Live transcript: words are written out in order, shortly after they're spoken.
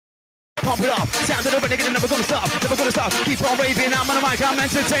Pump it up, sound of the nigga, never gonna stop, never gonna stop. Keep on raving, I'm on the mic, I'm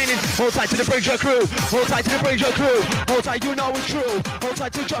entertaining. Hold tight to the Branger crew, hold tight to the Branger crew. Hold tight, you know it's true. Hold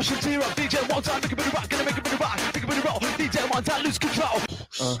tight to Josh and T-Rock, DJ one time, make a bit of rock, gonna make a bit of rock, make a bit of roll. DJ one time, lose control.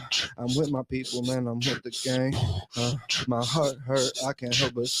 I'm with my people, man, I'm with the gang. My heart hurt, I can't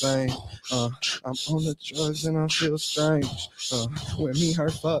help but sing. I'm on the drugs and I feel strange. When me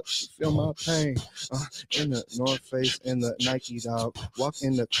hurt fuck, feel my pain. In the North Face, in the Nike, dog. Walk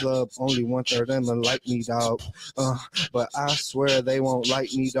in the club, only 1/3 of them like me, dog. But I swear they won't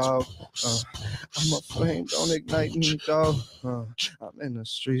like me, dog. I'm a flame, don't ignite me, dog. I'm in the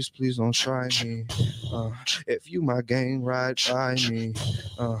streets, please don't try me. If you my gang, ride by me.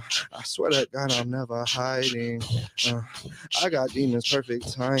 I swear to God, I'm never hiding. I got demons,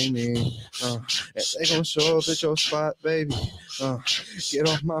 perfect timing. If they gon' show up at your spot, baby, get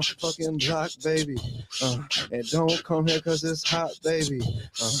off my fucking block, baby. And don't come here cause it's hot, baby.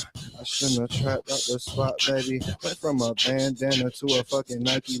 I shouldn't have trapped up the spot, baby. Went from a bandana to a fucking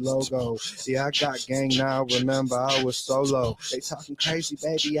Nike logo. Yeah, I got gang now, remember I was solo. They talking crazy,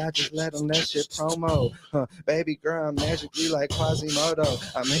 baby, I just let them that shit promo. Baby girl, I'm magically like Quasimodo.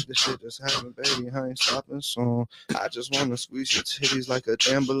 I make the shit just happen, baby, I ain't stopping soon. I just wanna squeeze your titties like a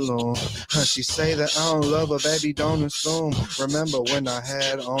damn balloon. She say that I don't love her, baby, don't assume. Remember when I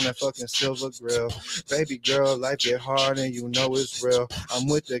had on that fucking silver grill? Baby girl, life get hard and you know it's real. I'm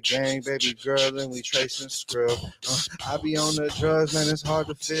with the gang, baby girl, and we tracing skrill. I be on the drugs, man, it's hard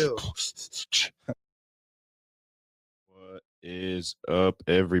to feel. What is up,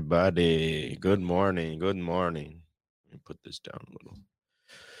 everybody? Good morning. Good morning. Let me put this down a little.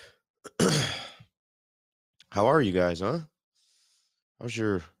 How are you guys, huh? How's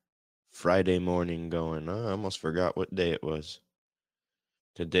your Friday morning going? I almost forgot what day it was.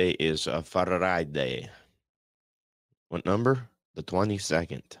 Today is a Friday. What number? The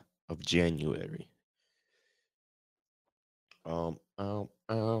 22nd of January.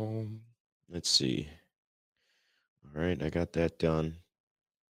 Let's see. All right, I got that done.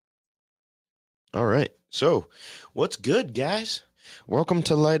 All right. So, what's good, guys? Welcome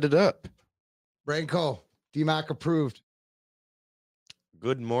to Light It Up. Branko, DMAC approved.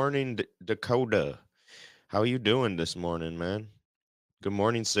 Good morning, Dakota. How you doing this morning, man? Good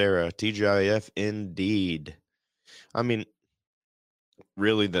morning, Sarah. TGIF indeed. I mean,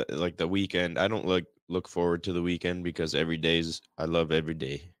 really, the weekend. I don't look forward to the weekend because I love every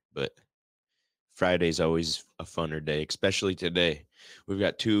day, but Friday's always a funner day, especially today. We've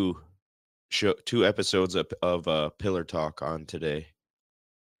got two episodes of Pillar Talk on today.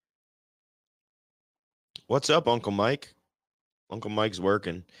 What's up, Uncle Mike? Uncle Mike's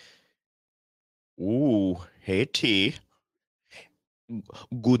working. Ooh, hey T.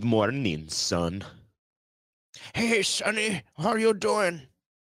 Good morning, son. Hey, Sonny, how are you doing?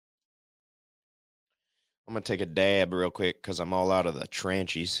 I'm gonna take a dab real quick because I'm all out of the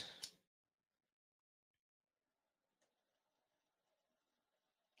tranchies.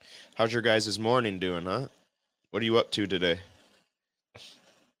 How's your guys' morning doing, huh? What are you up to today?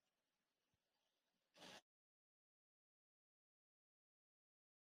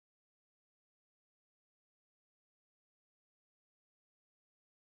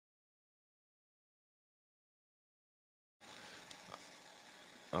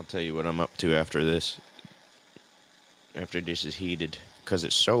 I'll tell you what I'm up to after this. After this is heated, because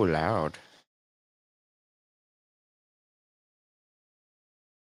it's so loud.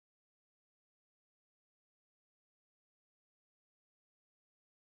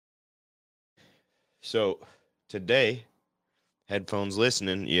 So, today, headphones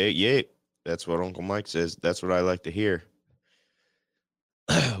listening, yay. That's what Uncle Mike says. That's what I like to hear.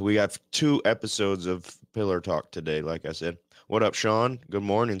 We got 2 episodes of Pillar Talk today, like I said. What up, Sean? Good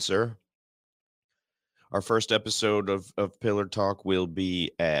morning, sir. Our first episode of Pillar Talk will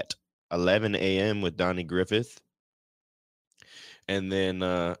be at 11 a.m. with Donnie Griffith. And then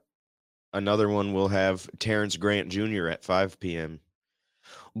another one will have Terrence Grant Jr. at 5 p.m.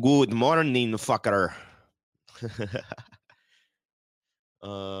 Good morning, fucker.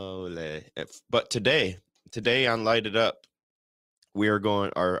 But today on Light It Up, we are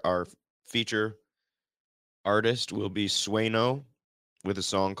going, our feature artist will be Sueno with a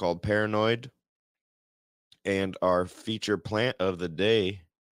song called Paranoid. And our feature plant of the day,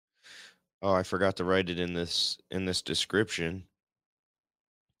 oh, I forgot to write it in this description.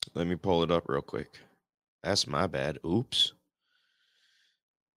 Let me pull it up real quick. That's my bad. Oops.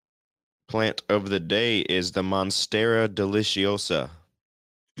 Plant of the day is the Monstera Deliciousa.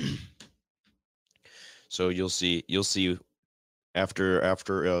 So you'll see after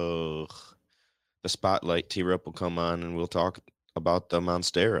the spotlight, T-Rep will come on and we'll talk about the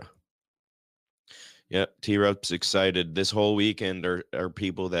Monstera. Yep, T-Rup's excited. This whole weekend are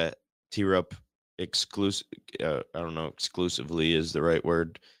people that T-Rup exclusive. I don't know, exclusively is the right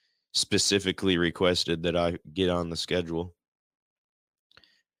word. Specifically requested that I get on the schedule.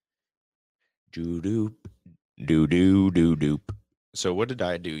 Doo doop, doo doo doo doop. So what did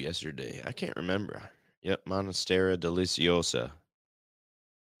I do yesterday? I can't remember. Yep, Monstera Deliciosa.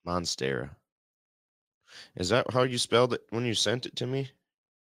 Monstera. Is that how you spelled it when you sent it to me?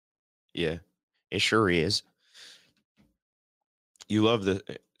 Yeah, it sure is. You love the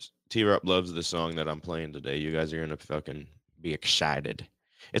T-Rup loves the song that I'm playing today. You guys are gonna fucking be excited.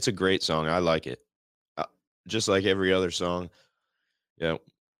 It's a great song. I like it. Uh, just like every other song. Yeah.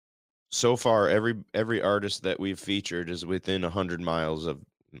 So far, every artist that we've featured is within 100 miles of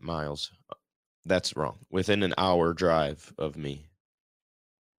miles. That's wrong. Within an hour drive of me.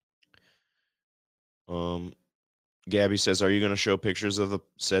 Um, Gabby says, "Are you going to show pictures of the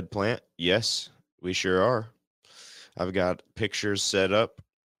said plant?" Yes, we sure are. I've got pictures set up.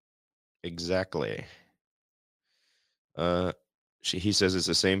 Exactly. He says it's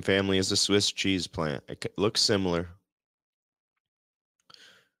the same family as the Swiss cheese plant. It looks similar.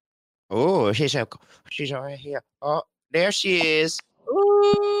 Oh, she's right here. Oh, there she is.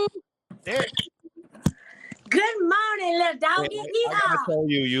 Ooh, there. Good morning, little doggy. I gotta Yeehaw. tell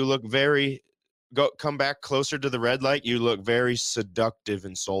you, you look very. Come back closer to the red light. You look very seductive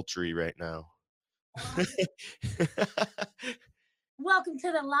and sultry right now. Welcome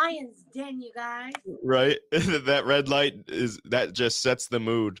to the Lion's Den, you guys. Right? That red light that just sets the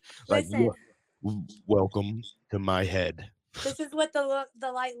mood. Like, Listen, welcome to my head. this is what the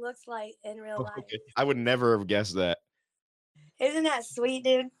light looks like in real life. Okay. I would never have guessed that. Isn't that sweet,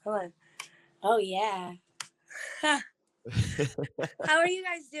 dude? Hold on. Oh, yeah. How are you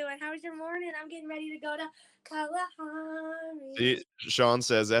guys doing? How was your morning? I'm getting ready to go to Kalahari. See, Sean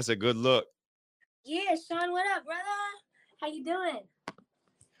says that's a good look. Yeah, Sean, what up, brother? How you doing?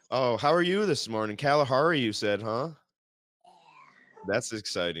 Oh, how are you this morning? Kalahari, you said, huh? That's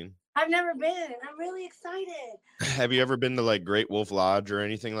exciting. I've never been. I'm really excited. Have you ever been to like Great Wolf Lodge or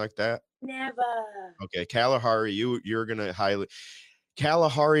anything like that? Never. Okay, Kalahari, you're gonna highly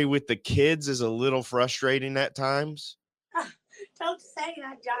Kalahari with the kids is a little frustrating at times. Don't say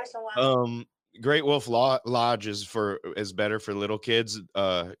that, Joshua. Great Wolf Lodge is better for little kids.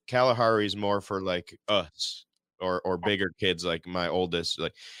 Kalahari is more for like us or bigger kids like my oldest.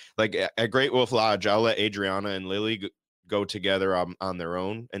 Like at Great Wolf Lodge, I'll let Adriana and Lily go together on their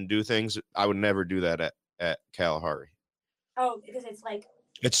own and do things. I would never do that at Kalahari. Oh, because it's like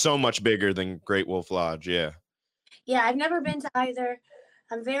It's so much bigger than Great Wolf Lodge. Yeah. Yeah, I've never been to either.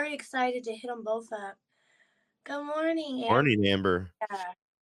 I'm very excited to hit them both up. Good morning, Amber. Morning, Amber.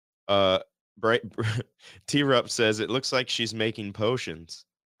 Bright T-Rup says it looks like she's making potions.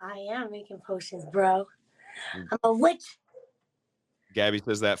 I am making potions, bro. I'm a witch. Gabby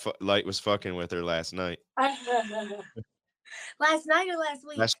says that light was fucking with her last night. Last night or last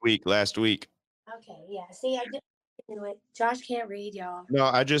week? Last week. Okay, yeah. See, I didn't do it. Josh can't read, y'all. No,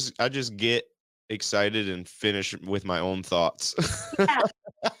 I just get excited and finish with my own thoughts. Yeah.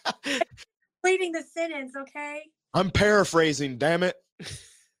 Completing the sentence, okay? I'm paraphrasing, damn it.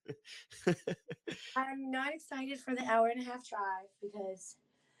 I'm not excited for the hour-and-a-half drive because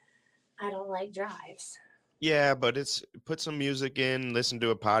I don't like drives. Yeah, but it's put some music in, listen to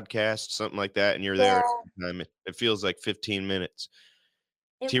a podcast, something like that, and you're there. It feels like 15 minutes.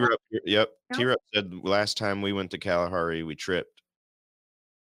 T-Rup, yep. T-Rup said last time we went to Kalahari, we tripped.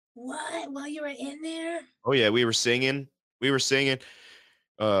 What? While you were in there? Oh yeah, we were singing. What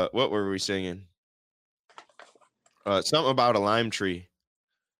were we singing? Something about a lime tree.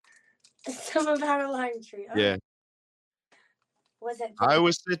 Something about a lime tree. Oh. Yeah. Was it? I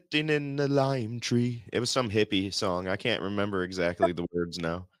was sitting in the lime tree. It was some hippie song. I can't remember exactly the words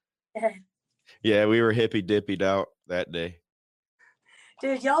now. Yeah, we were hippie dippied out that day.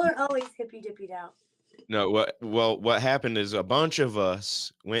 Dude, y'all are always hippie dippied out. No, what happened is a bunch of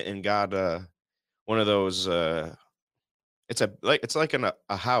us went and got one of those it's like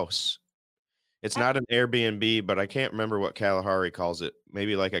a house. It's not an Airbnb, but I can't remember what Kalahari calls it.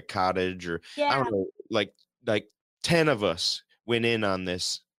 Maybe like a cottage or I don't know, like 10 of us went in on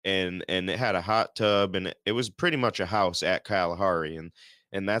this and it had a hot tub and it was pretty much a house at Kalahari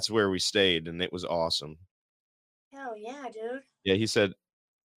and that's where we stayed and it was awesome. Hell yeah, dude. Yeah, he said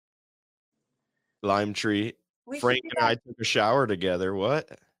lime tree. Frank and I took a shower together. What?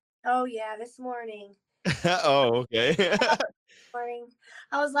 Oh yeah, this morning. Oh, okay. Morning.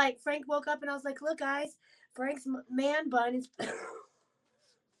 I was like, Frank woke up and I was like, look guys, Frank's man bun is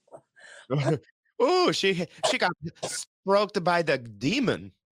Oh, she got stroked by the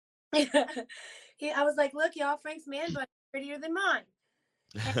demon. I was like, look, y'all, Frank's man butt is prettier than mine.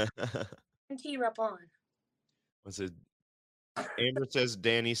 And T-Rup on. What's it? Amber says,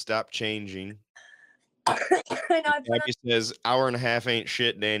 Danny, stop changing. I know I put on, Abby says, hour and a half ain't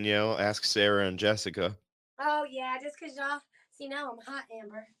shit, Danielle. Ask Sarah and Jessica. oh, yeah, just because y'all, see, now I'm hot,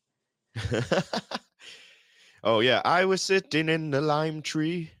 Amber. Oh, yeah. I was sitting in the lime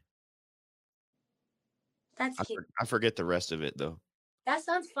tree. That's cute. I forget the rest of it, though. That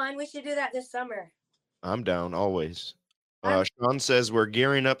sounds fun. We should do that this summer. I'm down always. I'm- Sean says, we're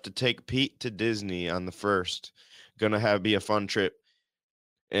gearing up to take Pete to Disney on the 1st. Gonna be a fun trip.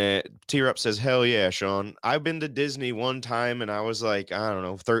 T-Rup says, hell yeah, Sean. I've been to Disney one time and I was like, I don't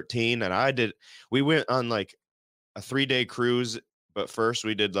know, 13. And we went on like a 3-day cruise, but first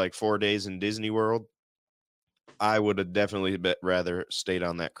we did like 4 days in Disney World. I would have definitely rather stayed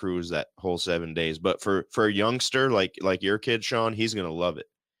on that cruise that whole 7 days. But for a youngster like your kid, Sean, he's gonna love it.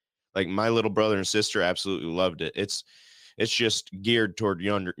 Like my little brother and sister absolutely loved it. It's just geared toward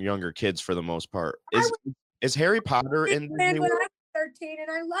younger kids for the most part. Is Harry Potter in Disney when World? I was 13 and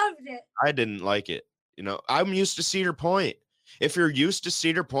I loved it. I didn't like it. You know, I'm used to Cedar Point. If you're used to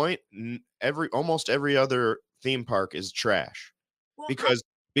Cedar Point, almost every other theme park is trash. Well,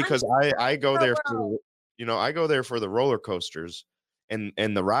 Because I go there for, I go there for the roller coasters, and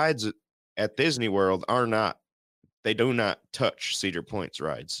the rides at Disney World they do not touch Cedar Point's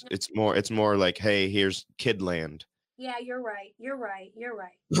rides. It's more like, hey, here's Kidland. Yeah, you're right.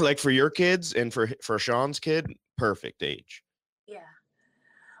 Like for your kids and for Sean's kid, perfect age. Yeah.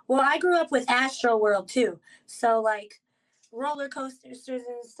 Well, I grew up with Astro World too. So like roller coasters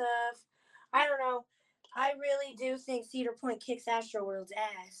and stuff. I don't know. I really do think Cedar Point kicks Astro World's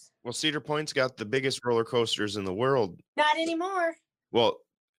ass. Well, Cedar Point's got the biggest roller coasters in the world. Not anymore. Well,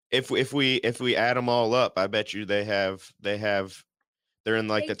 if we add them all up, I bet you they're in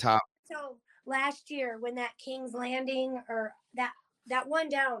like the top. So last year when that King's Landing or that one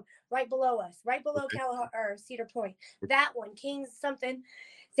down right below us, right below or Cedar Point, that one, King's something,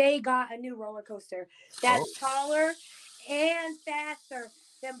 they got a new roller coaster that's taller and faster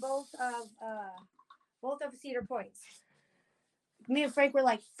than both of Cedar Points. Me and Frank were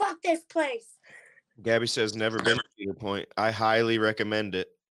like, fuck this place. Gabby says never been to Cedar Point. I highly recommend it.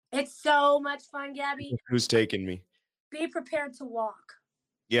 It's so much fun, Gabby. Who's taking me? Be prepared to walk.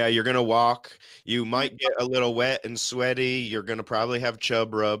 Yeah, you're gonna walk. You might get a little wet and sweaty. You're gonna probably have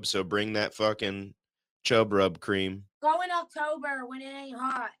chub rub, so bring that fucking chub rub cream. Go in October when it ain't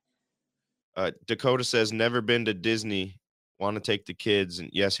hot. Dakota says never been to Disney. Want to take the kids, and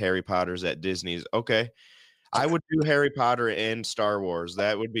yes, Harry Potter's at Disney's. Okay, I would do Harry Potter and Star Wars.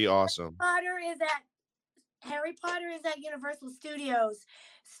 That would be awesome. Harry Potter is at Universal Studios.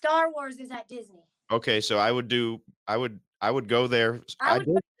 Star Wars is at Disney. Okay, so I would go there.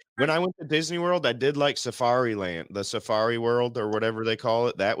 When I went to Disney World, I did like Safari Land, the Safari World or whatever they call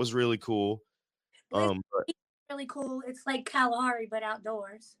it. That was really cool. Really cool. It's like Kalahari but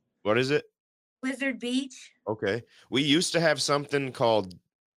outdoors. What is it? Blizzard Beach. Okay. We used to have something called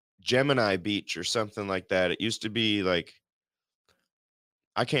Gemini Beach or something like that. It used to be like,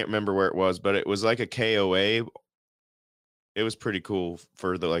 I can't remember where it was, but it was like a KOA. It was pretty cool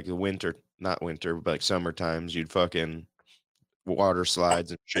for the winter, not winter, but like summer times. You'd fucking water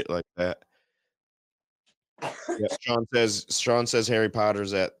slides and shit like that. Yeah, Sean says Harry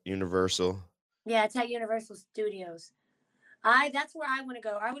Potter's at Universal. Yeah, it's at Universal Studios. That's where I want to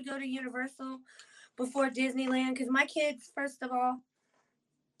go. I would go to Universal before Disneyland because my kids, first of all,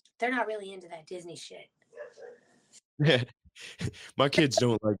 they're not really into that Disney shit. My kids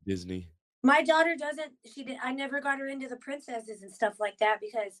don't like Disney. My daughter doesn't. I never got her into the princesses and stuff like that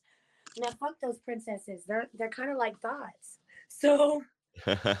because, fuck those princesses. They're kind of like thoughts. So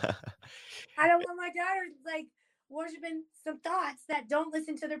I don't want my daughter worshiping some thoughts that don't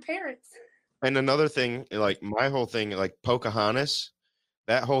listen to their parents. And another thing, like my whole thing, like Pocahontas,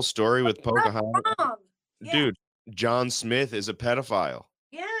 that whole story with Pocahontas, dude, John Smith is a pedophile.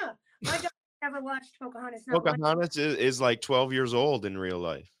 Yeah, my daughter never watched Pocahontas. Pocahontas is like 12 years old in real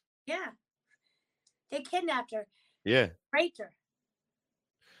life. Yeah, they kidnapped her. Yeah, raped her.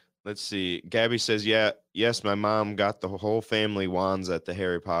 Let's see. Gabby says, yes, my mom got the whole family wands at the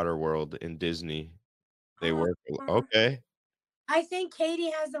Harry Potter World in Disney. They work. Okay. I think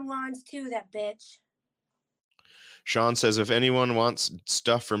Katie has the wands too, that bitch. Sean says, if anyone wants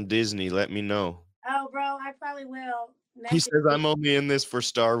stuff from Disney, let me know. Oh, bro, I probably will. He says, I'm only in this for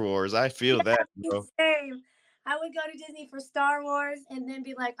Star Wars. I feel that, bro. Same. I would go to Disney for Star Wars and then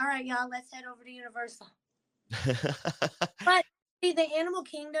be like, all right, y'all, let's head over to Universal. But see, the Animal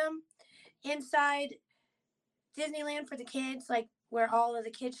Kingdom inside Disneyland for the kids, like where all of the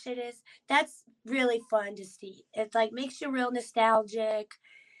kid shit is. That's really fun to see. It like makes you real nostalgic,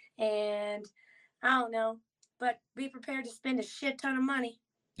 and I don't know, but be prepared to spend a shit ton of money.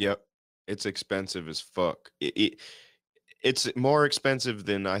 Yep. It's expensive as fuck. It's more expensive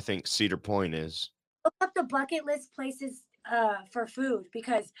than I think Cedar Point is. Look up the bucket list places for food,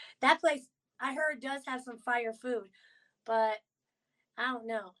 because that place I heard does have some fire food, but I don't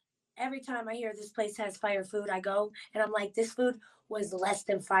know. Every time I hear this place has fire food, I go and I'm like, this food was less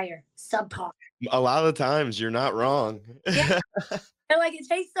than fire, subpar. A lot of times you're not wrong. Yeah. They're like, it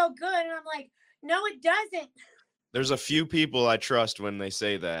tastes so good, and I'm like, no, it doesn't. There's a few people I trust when they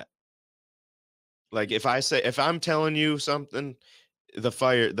say that. Like if I'm telling you something, the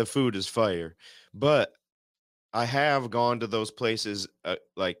food is fire. But I have gone to those places,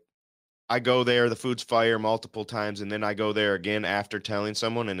 like I go there, the food's fire multiple times, and then I go there again after telling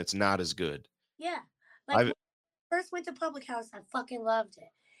someone, and it's not as good. Yeah, like when I first went to Public House, I fucking loved it,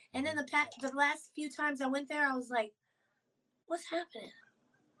 and then the last few times I went there, I was like, what's happening?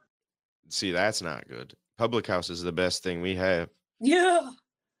 See, that's not good. Public House is the best thing we have. Yeah.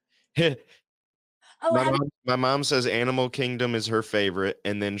 Oh, my mom says Animal Kingdom is her favorite,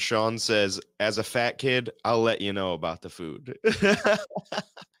 and then Sean says, as a fat kid, I'll let you know about the food.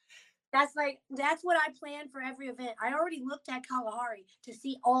 That's what I plan for every event. I already looked at Kalahari to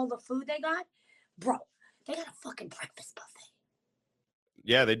see all the food they got. Bro, they got a fucking breakfast buffet.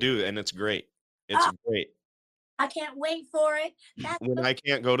 Yeah, they do, and it's great. It's great. I can't wait for it. When I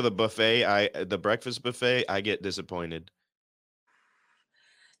can't go to the buffet, the breakfast buffet, I get disappointed.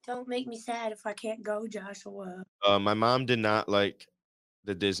 Don't make me sad if I can't go, Joshua. My mom did not like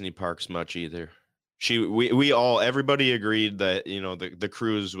the Disney parks much either. Everybody agreed that, you know, the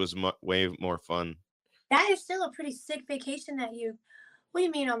cruise was way more fun. That is still a pretty sick vacation what do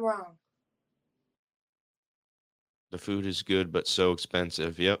you mean I'm wrong? The food is good, but so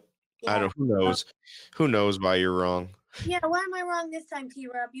expensive. Yep. Yeah. Who knows why you're wrong? Yeah, why am I wrong this time,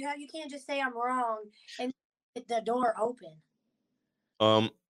 T-Rup? You can't just say I'm wrong and get the door open.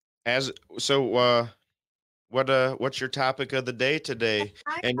 What's your topic of the day today?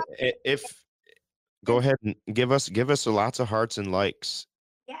 And go ahead and give us lots of hearts and likes.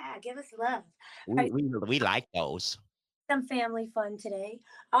 Yeah, give us love. We like those. Some family fun today.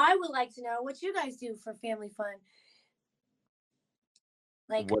 I would like to know what you guys do for family fun.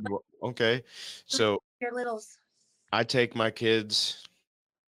 Like, okay, so your littles. I take my kids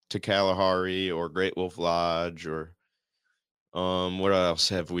to Kalahari or Great Wolf Lodge, or what else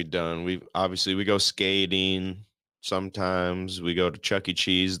have we done? We go skating. Sometimes we go to Chuck E.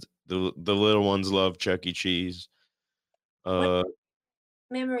 Cheese. The little ones love Chuck E. Cheese. What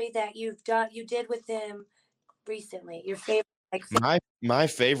memory that you did with them recently? Your favorite? My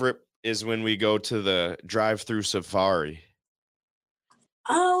favorite is when we go to the drive-through safari.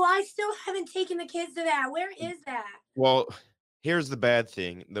 Oh, I still haven't taken the kids to that. Where is that? Well, here's the bad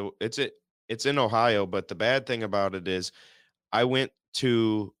thing. It's in Ohio, but the bad thing about it is I went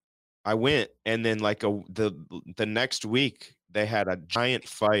and then like the next week they had a giant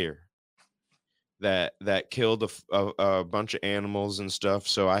fire that killed a bunch of animals and stuff.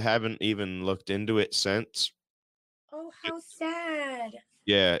 So I haven't even looked into it since. Oh, how sad.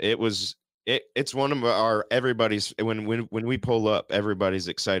 Yeah, it's one of our everybody's when we pull up, everybody's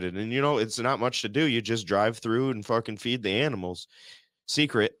excited. And you know, it's not much to do. You just drive through and fucking feed the animals.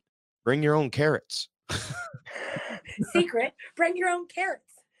 Secret, bring your own carrots. Secret, bring your own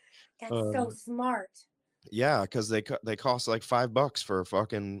carrots. That's so smart. Yeah, because they cost like $5 for a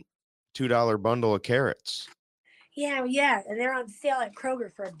fucking $2 bundle of carrots. Yeah, and they're on sale at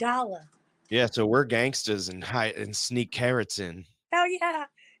Kroger for $1. Yeah, so we're gangsters and hide and sneak carrots in. Oh yeah,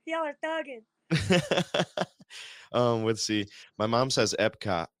 y'all are thugging. Let's see. My mom says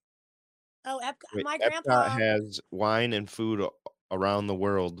Epcot. Oh, Epcot. My Epcot grandpa has wine and food around the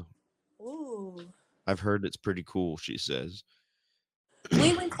world. Ooh. I've heard it's pretty cool, she says.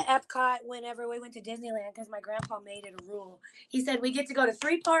 We went to Epcot whenever we went to Disneyland because my grandpa made it a rule. He said we get to go to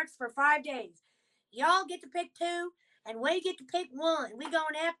 3 parks for 5 days. Y'all get to pick 2, and we get to pick 1. We go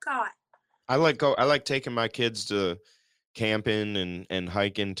in Epcot. I like taking my kids to camping and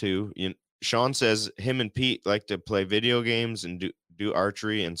hiking too. Sean says him and Pete like to play video games and do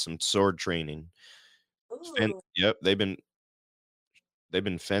archery and some sword training. Yep, they've been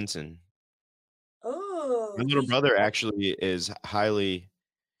fencing. Oh, my little brother actually is highly.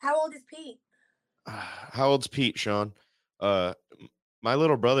 How old is Pete? How old's Pete, Sean? My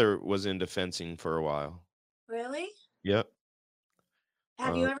little brother was into fencing for a while. Really? Yep.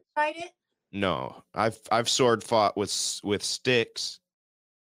 Have you ever tried it? No, I've sword fought with sticks.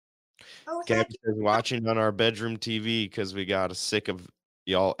 Oh, heck. Gabby says watching on our bedroom TV because we got sick of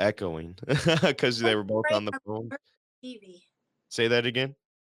y'all echoing because they were both on the phone. TV. Say that again.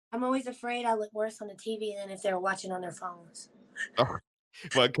 I'm always afraid I look worse on the TV than if they were watching on their phones. Oh,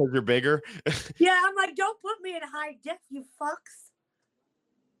 what? Because you're bigger. Yeah, I'm like, don't put me in high def, you fucks.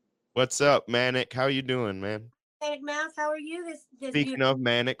 What's up, Manic? How you doing, man? Manic Mouse, how are you this Speaking of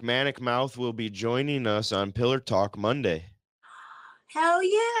Manic Mouth will be joining us on Pillar Talk Monday. Hell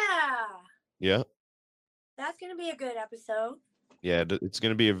yeah. Yeah. That's gonna be a good episode. Yeah, it's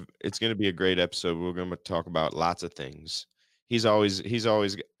gonna be a great episode. We're gonna talk about lots of things. He's always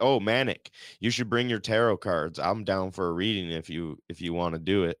oh, Manic, you should bring your tarot cards. I'm down for a reading if you want to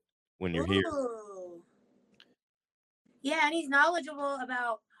do it when you're here. Ooh. Yeah, and he's knowledgeable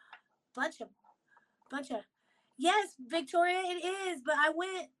about bunch of yes, Victoria, it is. But I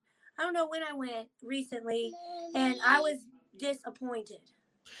don't know when I went recently, and I was disappointed.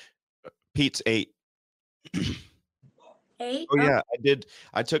 Pete's 8. 8? Oh yeah, I did.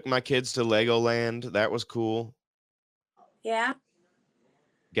 I took my kids to Legoland. That was cool. Yeah.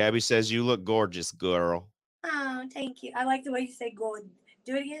 Gabby says you look gorgeous, girl. Oh, thank you. I like the way you say good.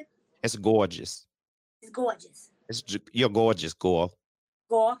 Do it again. It's gorgeous. It's gorgeous. You're gorgeous, girl.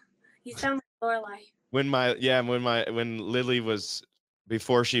 Gore. You sound like Lorelai. When Lily was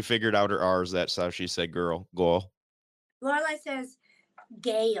before she figured out her R's, that's how she said girl. Girl. Lorelai says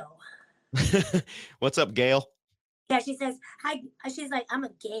Gail. What's up, Gail? Yeah, she says hi. She's like, I'm a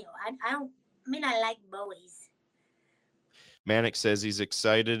Gail. I like boys. Manic says he's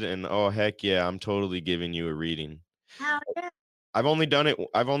excited, and oh heck yeah, I'm totally giving you a reading. How yeah. I've only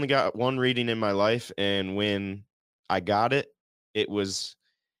got one reading in my life, and when I got it, it was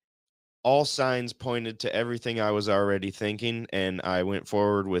all signs pointed to everything I was already thinking, and I went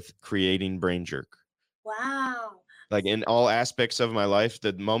forward with creating Brain Jerk. Wow. Like in all aspects of my life,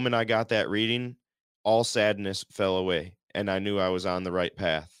 the moment I got that reading, all sadness fell away, and I knew I was on the right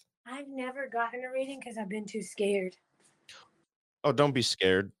path. I've never gotten a reading because I've been too scared. Oh, don't be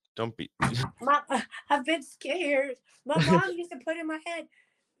scared. Don't be. I've been scared. My mom used to put in my head,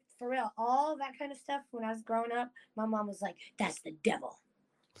 for real, all that kind of stuff when I was growing up. My mom was like, that's the devil.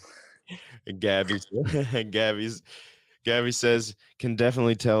 And Gabby says, can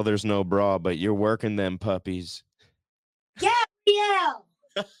definitely tell there's no bra, but you're working them puppies. Gabrielle!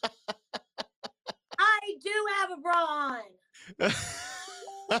 I do have a bra on.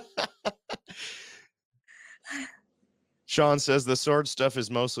 Sean says the sword stuff is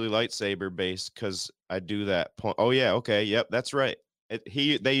mostly lightsaber based because I do that. Oh yeah, okay, yep, that's right.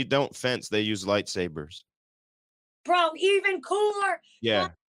 They don't fence; they use lightsabers. Bro, even cooler. Yeah.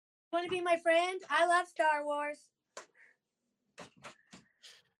 Want to be my friend? I love Star Wars.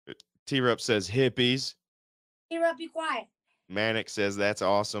 T-Rup says hippies. T-Rup, be quiet. Manic says that's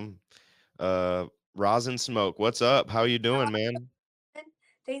awesome. Rosin Smoke, what's up? How you doing, man?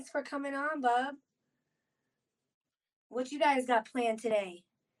 Thanks for coming on, bub. What you guys got planned today?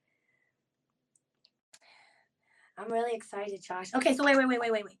 I'm really excited, Josh. Okay, so wait.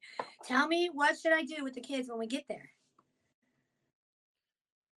 Tell me, what should I do with the kids when we get there?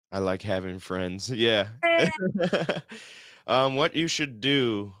 I like having friends. Yeah. What you should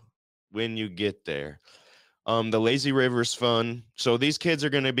do when you get there. The lazy river's fun. So these kids are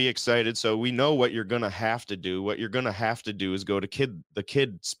going to be excited. So we know what you're going to have to do. What you're going to have to do is go to the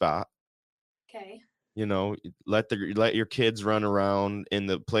kid spot. Okay. You know, let your kids run around in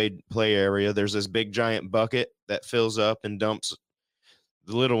the play area. There's this big giant bucket that fills up and dumps.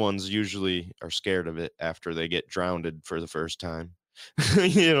 The little ones usually are scared of it after they get drowned for the first time.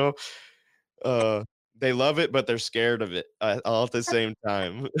 You know, they love it, but they're scared of it all at the same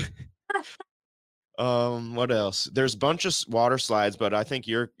time. What else? There's a bunch of water slides, but I think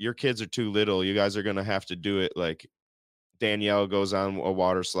your kids are too little. You guys are gonna have to do it like Danielle goes on a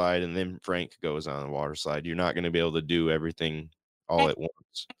water slide and then Frank goes on a water slide. You're not gonna be able to do everything all at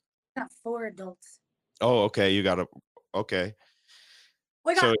once. Got 4 adults. Oh, okay. You got okay.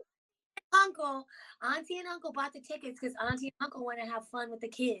 We got Auntie and Uncle bought the tickets because Auntie and Uncle want to have fun with the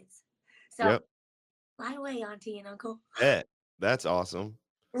kids. So, yep. By the way, Auntie and Uncle. Yeah, that's awesome.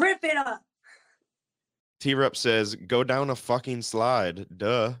 Rip it up. T-Rup says, go down a fucking slide.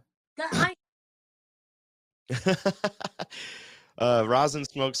 Duh. Rosin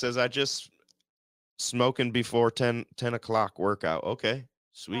Smoke says, I just smoking before 10 o'clock workout. Okay,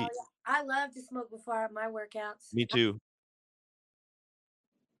 sweet. Oh, yeah. I love to smoke before my workouts. Me too.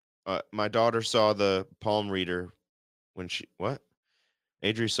 My daughter saw the palm reader when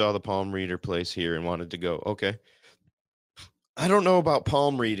Adri saw the palm reader place here and wanted to go. Okay. I don't know about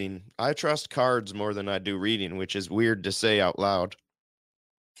palm reading. I trust cards more than I do reading, which is weird to say out loud.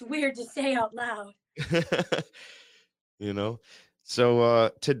 It's weird to say out loud. You know.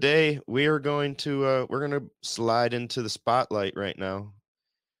 So today we're going to slide into the spotlight right now.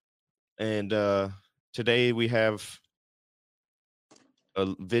 And today we have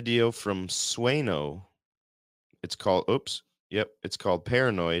a video from Sueno. It's called it's called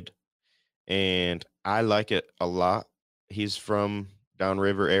Paranoid. And I like it a lot. He's from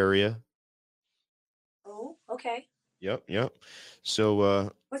downriver area. Oh, okay. Yep.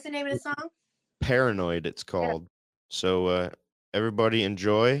 So What's the name of the song? Paranoid it's called. So everybody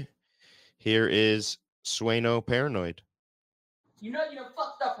enjoy. Here is Sueno Paranoid. You know you done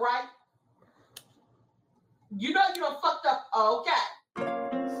fucked up, right? You know you done fucked up. Oh, okay.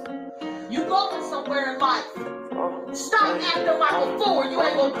 You going somewhere in life. Stop acting like a fool. You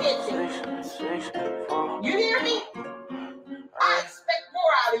ain't gonna get it. You hear me? I expect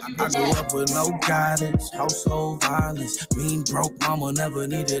more out of you I than grew that. up with no guidance, household violence. Mean broke mama never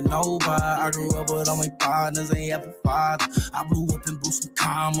needed nobody. I grew up with all my partners, ain't have a father. I blew up and blew some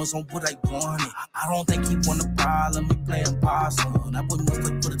commas on what I wanted. I don't think he want a problem, me playing possum. That boy must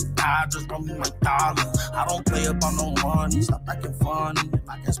look for the Dodgers, brought me my dollar. I don't play about no money, stop acting funny. If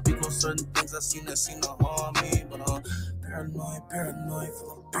I can speak on certain things I seen that seem to harm me. But paranoid, paranoid,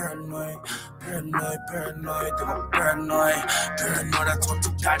 think I'm paranoid. Paranoid, I talk to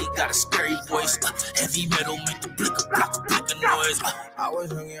God, he got a scary voice. Heavy metal make the blicker block a blicker noise. I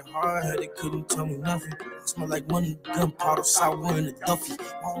was young and hard-headed, couldn't tell me nothing. Smell like money, gunpowder, sour in the Duffy.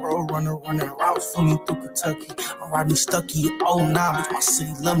 My road running routes for me through Kentucky. I'm riding Stucky, oh nah, bitch, my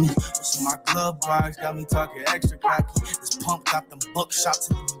city love me. This my glove box got me talking extra cocky. This pump got them buckshots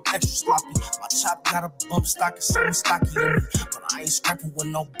and extra sloppy. My chop got a bump stock and something stocky on me. But I ain't scrapping with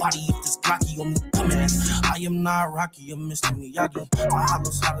nobody if this Glocky on me coming. I am not Rocky, I'm Mr. Miyagi. My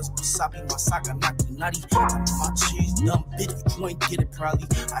hollow's hot as wasabi, my sock naki nutty. My cheese dumb bitch, you ain't get it probably.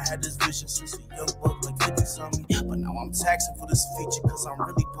 I had this vision since a young buck like 50 something. But now I'm taxing for this feature cause I'm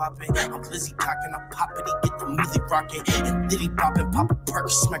really popping. I'm Lizzie cocking, I pop it, he get the millie rocking. And Diddy popping, pop a perk,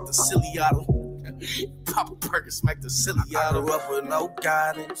 smack the silly out of him. Pop a perk and smack the silly out of him. I grew up with no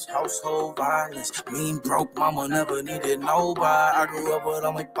guidance, household violence. Mean broke mama never needed nobody. I grew up with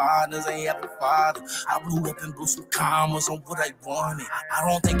all my partners, ain't have a father. I blew up and blew some commas on what I wanted. I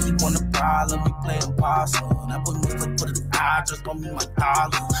don't think he want a problem, me playing possum. That boy must look for the Dodgers, brought me my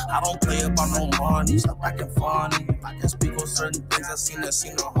dollar. I don't play about no money, stop acting funny. I can speak on certain things I seen that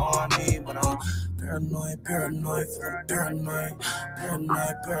seem to harm me. But I'm paranoid, paranoid, paranoid,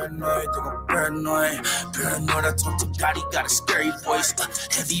 think I'm paranoid. Paranoid, I talk to God, he got a scary voice.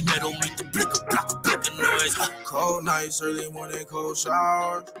 Heavy metal make the blicker block a blicker noise. Cold nights, early morning, cold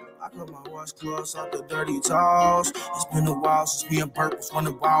showers. I cut my washcloths out the dirty towels. It's been a while since me and Bert was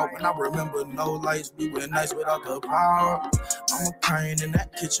running wild. And I remember no lights, we were nice without the power. Mama crying in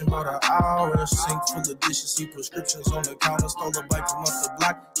that kitchen about an hour. Sink full of dishes, see prescriptions on the counter. Stole a bike from off the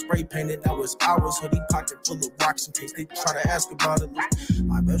block, spray painted, that was ours. Hoodie pocket full of rocks in case they try to ask about it.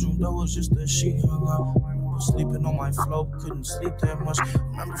 My bedroom door was just a sheet hung up. Sleeping on my floor, couldn't sleep that much.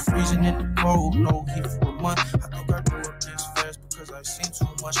 Remember freezing in the cold, no heat for a month. I think I grew up this fast because I seen too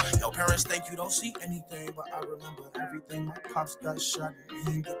much. Your parents think you don't see anything, but I remember everything. My pops got shot and he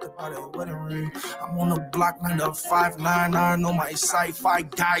didn't get the body wedding ring. I'm on the block, lined up 599 on my side.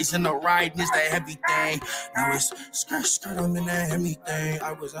 5 guys in the ride, and it's that heavy thing. Now it's skirt, I'm in that heavy thing.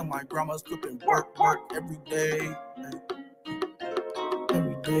 I was at my grandma's flipping work every day.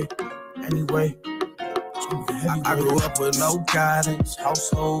 Every day, anyway. I grew up with no guidance,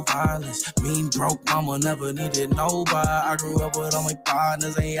 household violence. Mean broke mama never needed nobody. I grew up with all my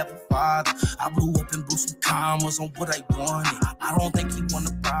partners, ain't have a father. I blew up and blew some commas on what I wanted. I don't think he want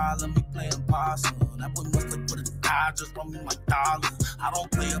a problem, me playing possum. That boy must look for the Dodgers, brought me my dollar. I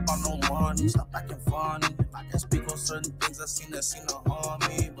don't play about no money, stop acting funny. If I can speak on certain things I seen that seem to harm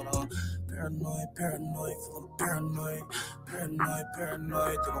me. But paranoid, feel paranoid, think I'm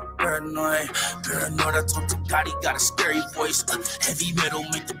paranoid. Paranoid, I talk to God, he got a scary voice. Heavy metal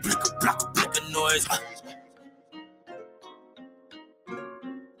make the blicker block a blicker noise.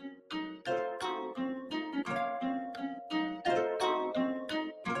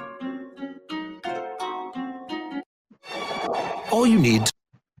 All you need.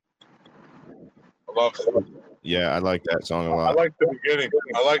 I love it. Yeah, I like that song a I lot. like the beginning.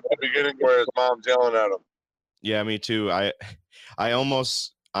 I like the beginning where his mom's yelling at him. Yeah, me too. I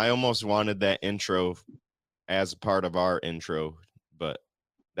almost wanted that intro as a part of our intro, but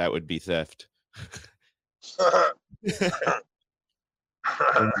that would be theft. You,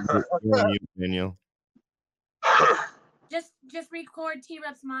 Daniel. Just record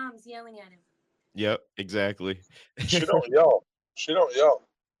T-Rep's mom's yelling at him. Yep, exactly. She don't yell. She don't yell.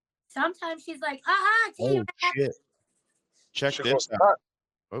 Sometimes she's like, Oh T-Rex. shit! Check She this goes, out.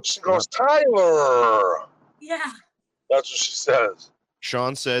 Oops, she goes, Tyler. Yeah. That's what she says.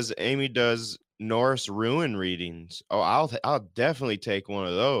 Sean says Amy does Norse ruin readings. Oh, I'll definitely take one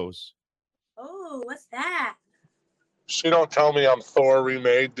of those. Oh, what's that? She don't tell me I'm Thor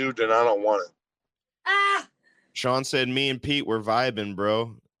remade, dude, then I don't want it. Ah. Sean said me and Pete were vibing,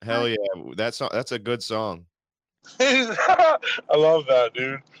 bro. Hell yeah, that's a good song. I love that,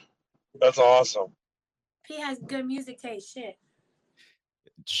 dude. That's awesome. He has good music taste.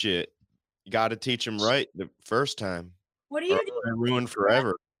 Shit, you got to teach him right the first time. What are you or doing? ruin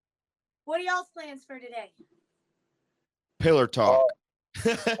forever. What are y'all's plans for today? Pillar talk.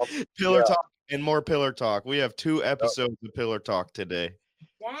 Pillar yeah. talk and more pillar talk. We have 2 episodes of pillar talk today.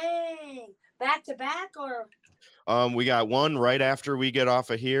 Dang. Back to back or? We got one right after we get off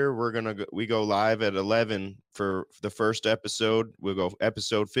of here. We go live at 11 for the first episode. We'll go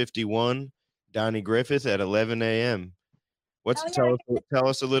episode 51, Donnie Griffith at 11 a.m. Tell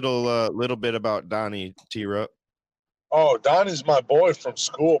us a little bit about Donnie, T-Rup. Oh, Donnie's my boy from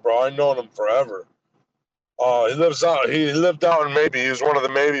school, bro. I've known him forever. He lived out in Maybe. He was one of the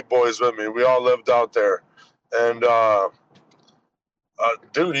Maybe boys with me. We all lived out there. And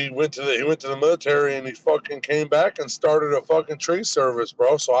dude, he went to the military and he fucking came back and started a fucking tree service,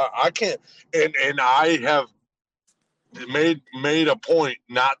 bro. So I can't, and I have made a point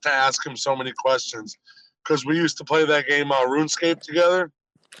not to ask him so many questions because we used to play that game RuneScape together,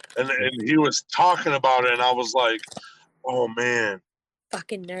 and he was talking about it, and I was like, oh man,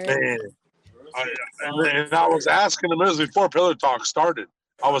 fucking nerd. Man. And I was asking him, it was before Pillar Talk started.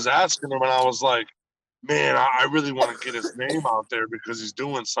 I was asking him, and I was like, man, I really want to get his name out there because he's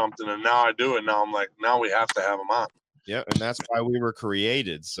doing something, and now I do it. Now I'm like, now we have to have him on. Yeah, and that's why we were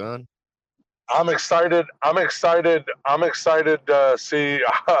created, son. I'm excited. I'm excited to see.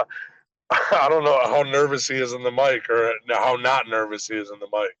 I don't know how nervous he is in the mic, or how not nervous he is in the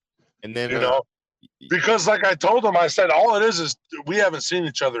mic. And then, because like I told him, I said, all it is we haven't seen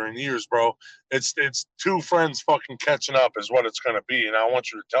each other in years, bro. It's 2 friends fucking catching up is what it's going to be. And I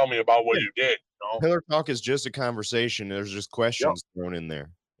want you to tell me about what you did. You know? Pillar Talk is just a conversation. There's just questions thrown in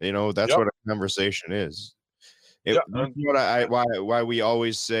there. You know, that's what a conversation is. That's why we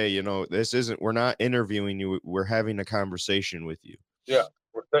always say, you know, we're not interviewing you. We're having a conversation with you. Yeah.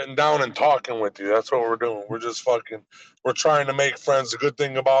 We're sitting down and talking with you. That's what we're doing. We're just we're trying to make friends. The good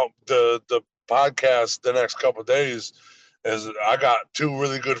thing about the podcast the next couple of days is I got 2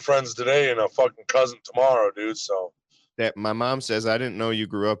 really good friends today and a fucking cousin tomorrow, dude. So that my mom says, I didn't know you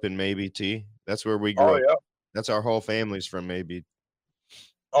grew up in Maybe, T. That's where we grew up. Yeah. That's our whole family's from Maybe.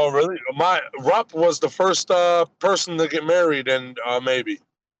 Oh, really? My Rupp was the first person to get married in Maybe.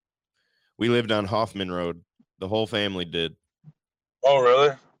 We lived on Hoffman Road. The whole family did. Oh,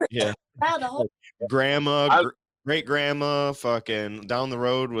 really? Yeah. Wow, the whole grandma, great grandma, fucking down the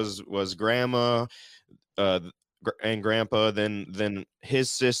road was grandma, and grandpa. Then his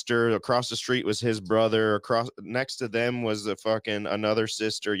sister across the street was his brother. Across next to them was another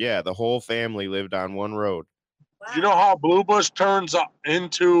sister. Yeah, the whole family lived on one road. wow. You know how Blue Bush turns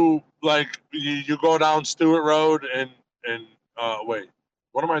into like you go down Stewart Road and wait,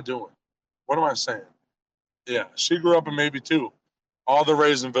 what am I doing? What am I saying? Yeah, she grew up in Maybe too. All the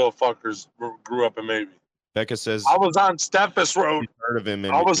Raisinville fuckers grew up in Maybe. Becca says I was on Steffes Road. Heard of him?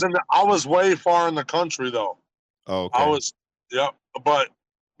 I was way far in the country though. Oh, okay. But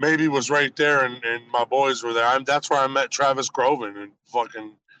Maybe was right there, and my boys were there. That's where I met Travis Groven and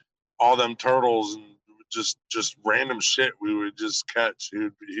fucking all them turtles and just random shit we would just catch.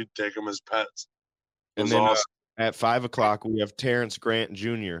 He'd take them as pets. And then awesome. At 5 o'clock we have Terrence Grant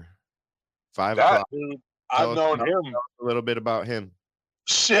Jr. 5 o'clock. Dude, I've known him a little bit about him.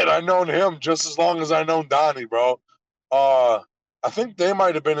 Shit, I've known him just as long as I known Donnie, bro. I think they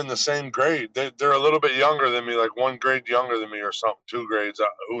might have been in the same grade. They're a little bit younger than me, like 1 grade younger than me or something, 2 grades.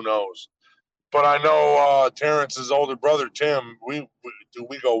 Who knows? But I know Terrence's older brother Tim. We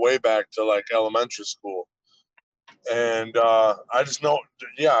go way back to like elementary school, and I just know,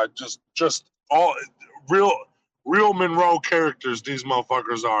 just all real Monroe characters. These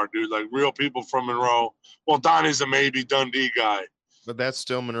motherfuckers are, dude, like real people from Monroe. Well, Donnie's a Maybe Dundee guy, but that's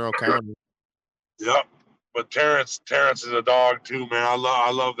still Monroe County. Yep. But Terrence is a dog too, man.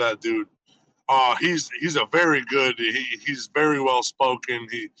 I love that dude. He's a very good. He's very well spoken.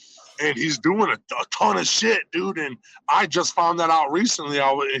 He's doing a ton of shit, dude. And I just found that out recently.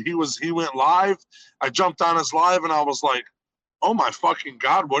 He went live. I jumped on his live and I was like, oh my fucking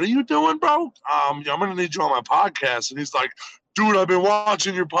God, what are you doing, bro? I'm gonna need you on my podcast. And he's like, dude, I've been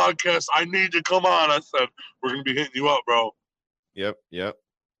watching your podcast. I need to come on. I said, we're gonna be hitting you up, bro. Yep.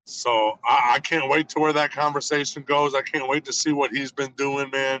 So I can't wait to where that conversation goes. I can't wait to see what he's been doing,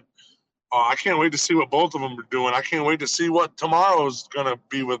 man. I can't wait to see what both of them are doing. I can't wait to see what tomorrow's gonna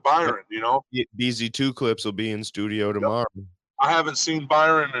be with Byron. You know, BZ2 clips will be in studio tomorrow. I haven't seen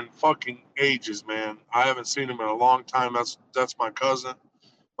Byron in fucking ages, man. I haven't seen him in a long time. That's my cousin,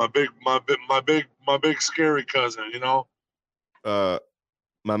 my big scary cousin. You know.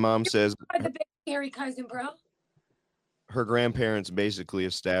 My mom says You're the big scary cousin, bro. her grandparents basically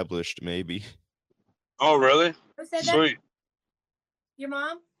established maybe. Oh, really? Who said Sweet. that? Your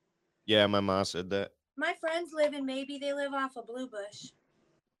mom? Yeah, my mom said that. My friends live in Maybe. They live off of Blue Bush.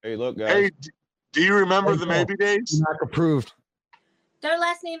 Hey, look, guys. Hey, do you remember the Maybe days? Not approved. Their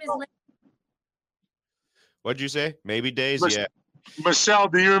last name is Lake. What'd you say? Maybe days? Yeah. Michelle,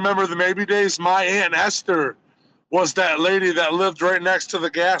 do you remember the Maybe days? My Aunt Esther was that lady that lived right next to the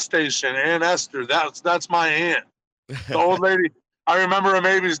gas station. Aunt Esther, that's my aunt. The old lady. I remember a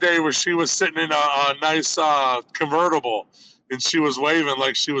Maybe's day where she was sitting in a nice convertible and she was waving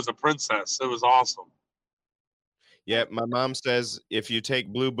like she was a princess. It was awesome. Yeah, my mom says if you take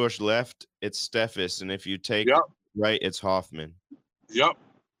Blue Bush left, it's Steffes, and if you take right, it's Hoffman. Yep.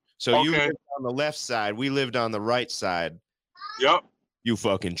 So you lived on the left side. We lived on the right side. Yep. You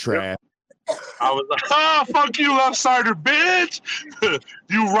fucking trash. I was like, fuck you, left-sider, bitch.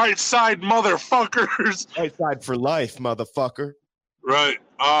 You right-side motherfuckers. Right side for life, motherfucker. Right.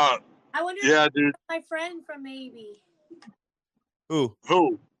 I wonder if dude. my friend from Maybe. Who?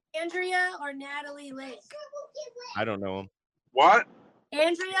 Andrea or Natalie Lake? I don't know him. What?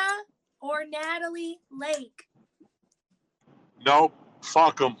 Andrea or Natalie Lake? Nope.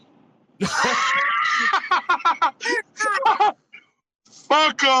 Fuck them.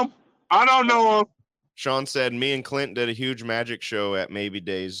 Fuck them. I don't know them. Sean said, me and Clint did a huge magic show at Maybe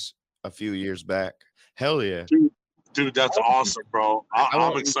Days a few years back. Hell yeah. Dude, that's awesome, bro.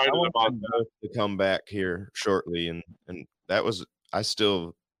 I'm excited about that. To come back here shortly. And that was,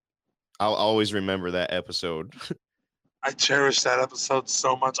 I'll always remember that episode. I cherish that episode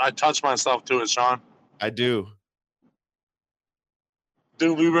so much. I touch myself to it, Sean. I do.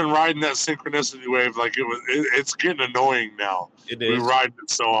 Dude, we've been riding that synchronicity wave like it's getting annoying now. It is. We're riding it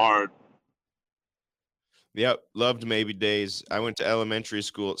so hard. Yep, loved Maybe Days. I went to elementary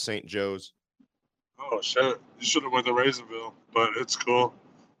school at St. Joe's. Oh, shit. You should have went to Raisinville, but it's cool.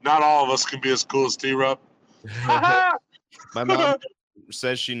 Not all of us can be as cool as T-Rup. My mom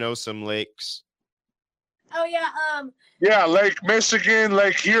says she knows some lakes. Oh, yeah. Yeah, Lake Michigan,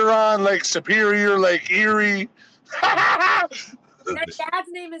 Lake Huron, Lake Superior, Lake Erie. Their dad's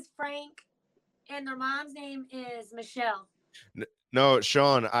name is Frank, and their mom's name is Michelle. No,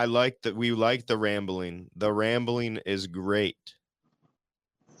 Sean, we like the rambling. The rambling is great.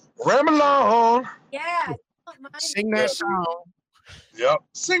 Ramble on. Yeah. Sing that song. Yep.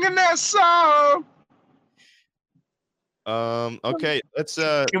 Singing that song. Okay, let's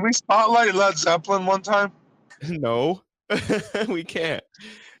Can we spotlight Led Zeppelin one time? No. We can't.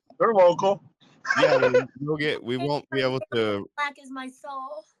 They're local. Yeah, we won't be able to. Black is my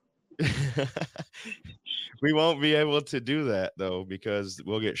soul. We won't be able to do that though because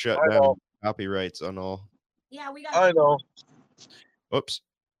we'll get shut down. Copyrights on all. Yeah, we got. I know. Oops.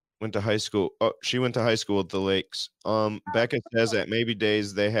 Went to high school. Oh, she went to high school at the Lakes. Becca says at Maybe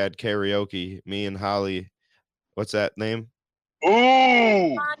Days they had karaoke. Me and Holly. What's that name?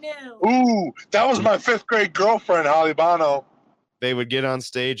 Ooh. Ooh. That was my 5th grade girlfriend, Holly Bono. They would get on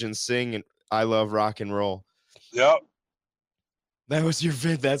stage and sing and I Love Rock and Roll. Yep. That was your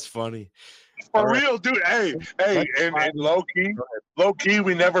vid. That's funny. For real, dude. Hey, and low key,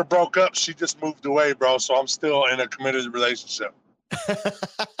 we never broke up. She just moved away, bro. So I'm still in a committed relationship.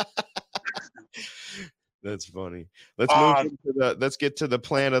 That's funny. Let's get to the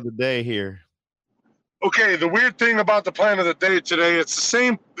plan of the day here. Okay, the weird thing about the plan of the day today, it's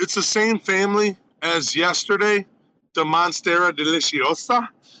the same family as yesterday, the Monstera Deliciousa.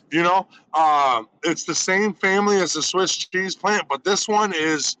 You know, it's the same family as the Swiss cheese plant, but this one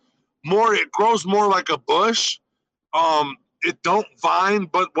is more. It grows more like a bush. It don't vine,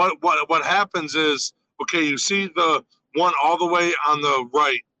 but what happens is, okay, you see the one all the way on the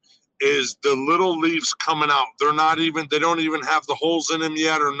right is the little leaves coming out. They don't even have the holes in them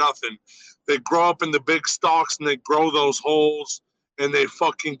yet or nothing. They grow up in the big stalks and they grow those holes and they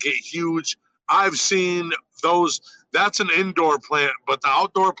fucking get huge. I've seen those. That's an indoor plant, but the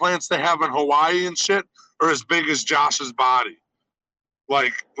outdoor plants they have in Hawaii and shit are as big as Josh's body.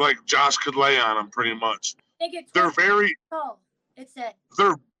 Like Josh could lay on them pretty much. They're very. Oh, it's it.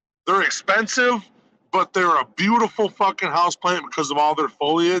 They're expensive, but they're a beautiful fucking house plant because of all their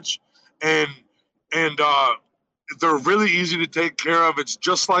foliage, and they're really easy to take care of. It's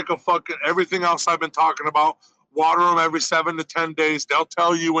just like a fucking everything else I've been talking about. Water them every 7 to 10 days. They'll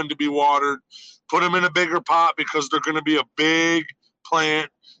tell you when to be watered. Put them in a bigger pot because they're going to be a big plant.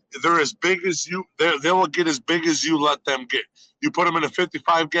 They're as big as you. They will get as big as you let them get. You put them in a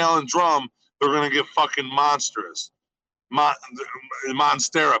 55-gallon drum, they're going to get fucking monstrous.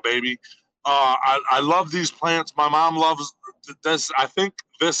 Monstera, baby. I love these plants. My mom loves this. I think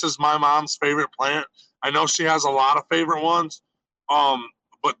this is my mom's favorite plant. I know she has a lot of favorite ones,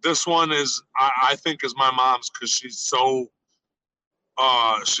 but this one is I think is my mom's because she's so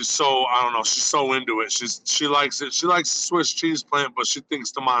I don't know, she's so into it. She likes it. She likes the Swiss cheese plant, but she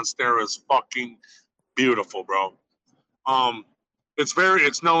thinks the Monstera is fucking beautiful, bro.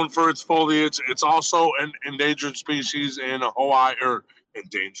 It's known for its foliage. It's also an endangered species in Hawaii, or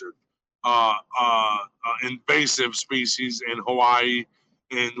endangered, invasive species in Hawaii,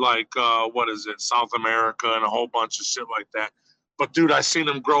 in like what is it, South America, and a whole bunch of shit like that. But dude, I seen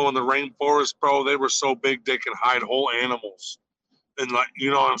them grow in the rainforest, bro. They were so big they could hide whole animals, and like you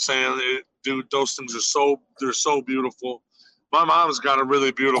know what I'm saying, dude. Those things are they're so beautiful. My mom's got a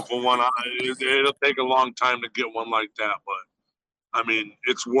really beautiful one. It'll take a long time to get one like that, but I mean,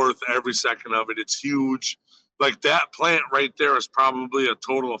 it's worth every second of it. It's huge. Like that plant right there is probably a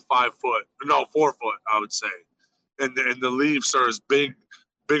total of 4 foot, I would say. And the leaves are as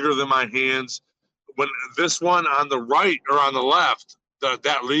bigger than my hands. When this one on the right or on the left,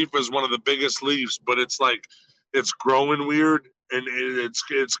 that leaf is one of the biggest leaves, but it's like it's growing weird and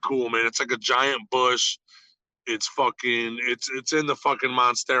it's cool, man. It's like a giant bush. It's in the fucking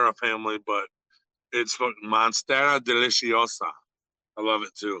Monstera family, but it's fucking Monstera Deliciousa. I love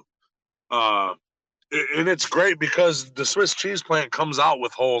it too. And it's great because the Swiss cheese plant comes out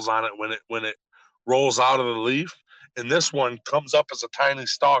with holes on it when it rolls out of the leaf, and this one comes up as a tiny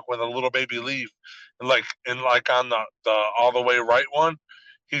stalk with a little baby leaf, and like on the all the way right one,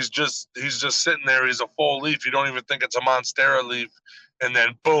 he's just sitting there. He's a full leaf. You don't even think it's a Monstera leaf, and then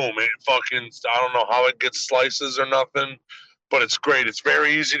boom, it fucking I don't know how it gets slices or nothing, but it's great. It's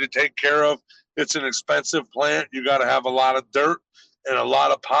very easy to take care of. It's an expensive plant. You got to have a lot of dirt and a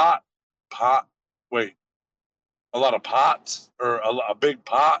lot of a lot of pots or a big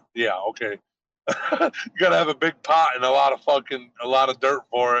pot. Yeah, okay. You gotta have a big pot and a lot of dirt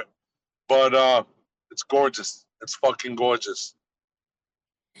for it. But it's gorgeous. It's fucking gorgeous.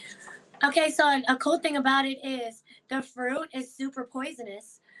 Okay, so a cool thing about it is the fruit is super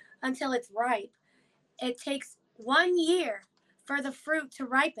poisonous until it's ripe. It takes 1 year for the fruit to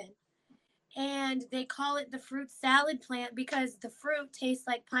ripen. And they call it the fruit salad plant because the fruit tastes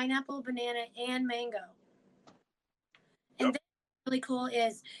like pineapple, banana, and mango. And Yep. what's really cool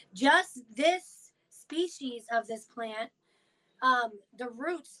is just this species of this plant, the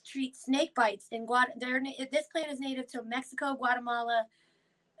roots treat snake bites in this plant is native to Mexico, Guatemala,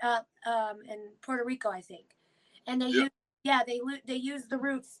 and Puerto Rico, I think. And they use the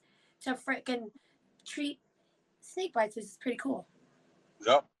roots to frickin' treat snake bites, which is pretty cool.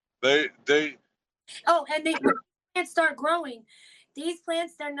 Yep. They Oh, and when plants start growing, these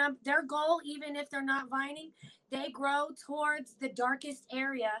plants, their goal, even if they're not vining, they grow towards the darkest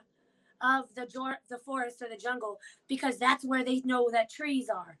area of the forest or the jungle because that's where they know that trees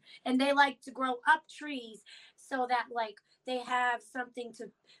are. And they like to grow up trees so that like they have something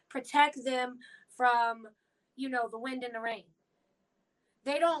to protect them from, the wind and the rain.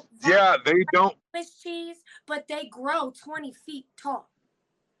 They don't they don't Swiss cheese, but they grow 20 feet tall.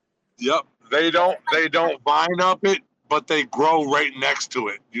 Yep. They don't vine up it, but they grow right next to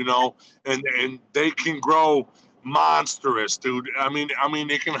it, and they can grow monstrous, dude. I mean,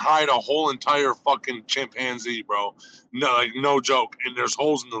 it can hide a whole entire fucking chimpanzee, bro. No joke. And there's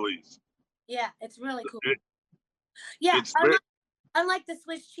holes in the leaves. Yeah, it's really cool. It's unlike the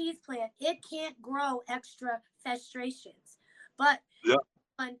Swiss cheese plant, it can't grow extra festrations, but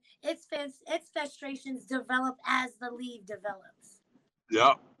its festrations develop as the leaf develops.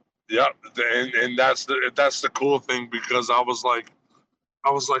 Yep. And that's the cool thing because I was like,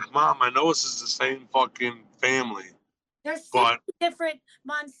 Mom, I know this is the same fucking family. There's 6 different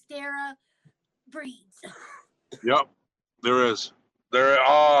Monstera breeds. Yep, there is.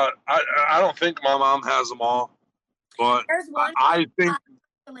 I don't think my mom has them all, but there's one. I think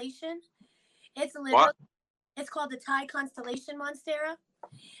Constellation. It's It's called the Thai Constellation Monstera.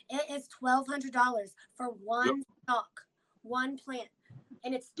 It is $1,200 for one stalk, one plant,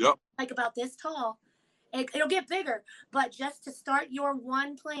 and it's like about this tall. It'll get bigger, but just to start your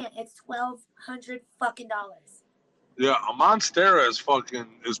one plant, it's $1,200 fucking dollars. Yeah, a Monstera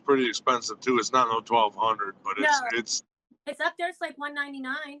is pretty expensive too. It's not no $1,200, but it's up there. It's like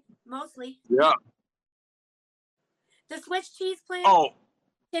 $199 mostly. Yeah. The Swiss cheese plant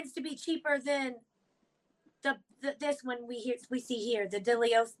tends to be cheaper than this one we see here, the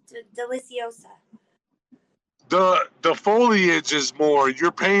Deliciosa. The foliage is more.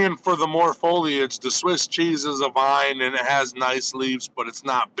 You're paying for the more foliage. The Swiss cheese is a vine and it has nice leaves, but it's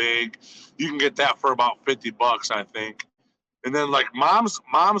not big. You can get that for about $50, I think. And then like mom's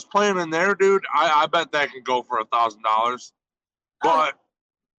plant in there, dude. I bet that can go for $1,000. But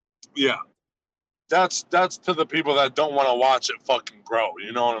yeah, that's to the people that don't want to watch it fucking grow.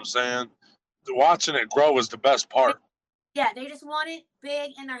 You know what I'm saying? Watching it grow is the best part. Yeah, they just want it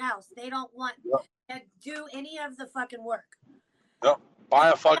big in their house. They don't want to do any of the fucking work. Yep. Buy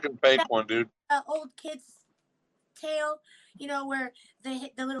a fucking fake one, dude. Old kid's tale, you know, where the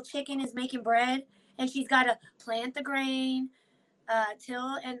little chicken is making bread and she's got to plant the grain,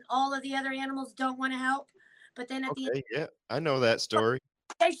 till, and all of the other animals don't want to help. But then at the end, yeah, I know that story.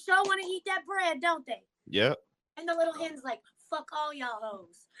 They sure want to eat that bread, don't they? Yep. And the little hen's like, "Fuck all y'all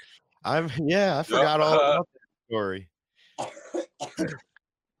hoes." I forgot all about that story.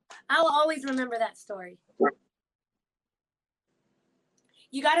 I will always remember that story.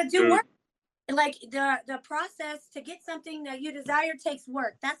 You got to do work. Like the process to get something that you desire takes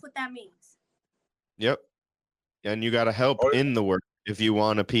work. That's what that means. Yep. And you got to help in the work if you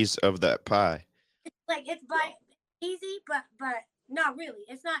want a piece of that pie. Like it's easy, but not really.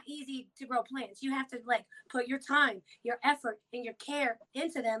 It's not easy to grow plants. You have to like put your time, your effort, and your care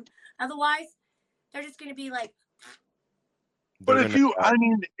into them. Otherwise, they're just going to be like. But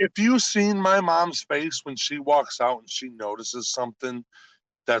if you've seen my mom's face when she walks out and she notices something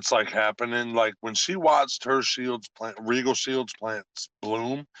that's like happening, like when she watched her Regal Shields plants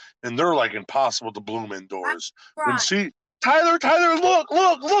bloom, and they're like impossible to bloom indoors. When she, Tyler, look,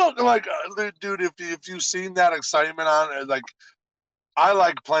 like, dude, if you've seen that excitement on it, like, I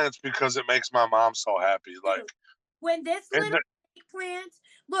like plants because it makes my mom so happy. Like when this little plant,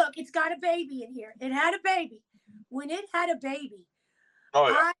 look, it's got a baby in here. It had a baby. When it had a baby,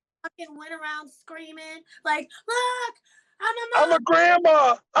 I fucking went around screaming like, "Look, I'm a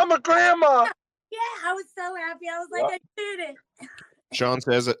grandma! I'm a grandma!" Yeah, I was so happy. I was like, I did it. Sean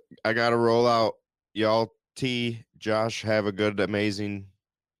says, I got to roll out. Y'all, T, Josh, have a good, amazing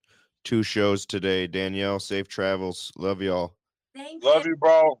 2 shows today. Danielle, safe travels. Love y'all. Love you,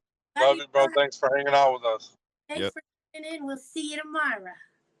 bro. Love you, bro. Thanks for hanging out with us. Thanks for tuning in. We'll see you tomorrow.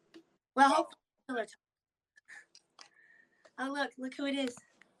 Well, hopefully. Oh, look who it is.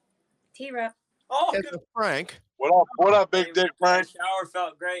 T-Rup. Oh, it's Frank. What up, big dick Frank? That shower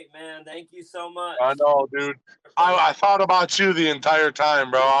felt great, man. Thank you so much. I know, dude. I thought about you the entire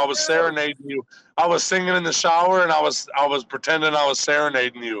time, bro. I was serenading you. I was singing in the shower, and I was pretending I was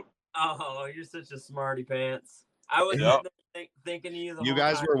serenading you. Oh, you're such a smarty pants. I was thinking of you the You whole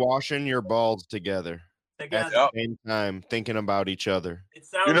guys time. were washing your balls together at the same time, thinking about each other. It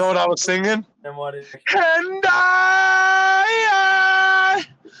sounds you know what I was singing? And what is And I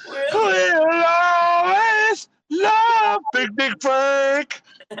will always love Big Dick Frank.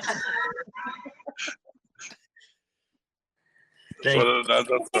 He's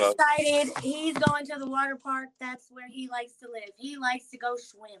excited. He's going to the water park. That's where he likes to live. He likes to go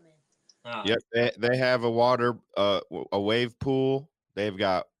swimming. Yep, they have a water a wave pool. They've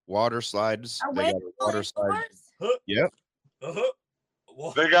got water slides. They got water slides. Yep.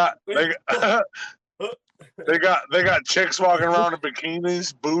 They got chicks walking around in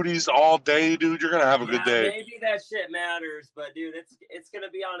bikinis, booties all day, dude. You're gonna have a good day. Maybe that shit matters, but dude, it's gonna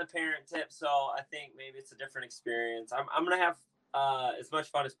be on a parent tip, so I think maybe it's a different experience. I'm gonna have as much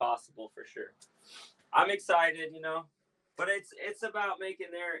fun as possible for sure. I'm excited, you know. But it's about making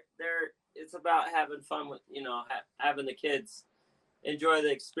it's about having fun with, you know, having the kids enjoy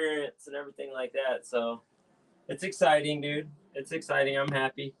the experience and everything like that. So it's exciting, dude. It's exciting. I'm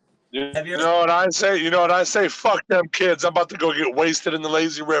happy. You know what I say? You know what I say? Fuck them kids. I'm about to go get wasted in the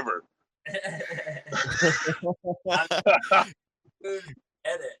lazy river.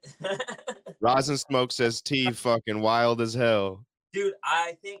 Edit. Rosin Smoke says T fucking wild as hell. Dude,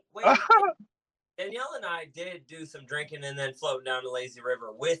 I think Danielle and I did do some drinking and then floating down the lazy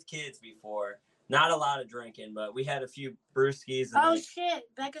river with kids before. Not a lot of drinking, but we had a few brewskis. Oh shit!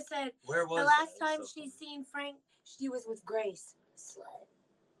 Becca said where was the last time she's seen Frank, she was with Grace. Slut.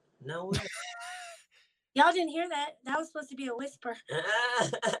 No way. Y'all didn't hear that. That was supposed to be a whisper.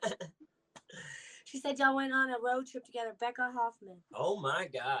 She said y'all went on a road trip together. Becca Hoffman. Oh my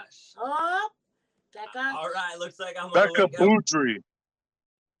gosh. Oh, Becca. All right, looks like I'm Becca Boudry.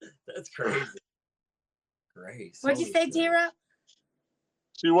 That's crazy. Grace. What'd you say, Tira?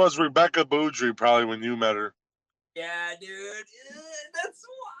 She was Rebecca Boudry probably when you met her. Yeah, dude. That's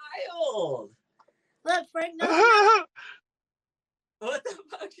wild. Look, Frank knows What the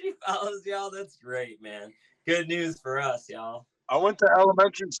fuck? She follows y'all? That's great, man. Good news for us, y'all. I went to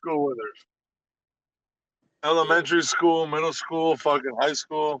elementary school with her. Elementary school, middle school, fucking high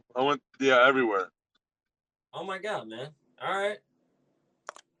school. I went, everywhere. Oh my god, man. All right.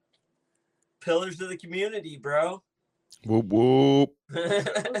 Pillars of the community, bro. Whoop whoop.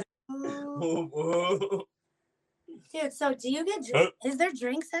 Whoop, whoop. Dude, so do you get drink? Is there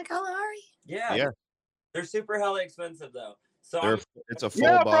drinks at Kalahari? Yeah. They're super hella expensive though. So It's a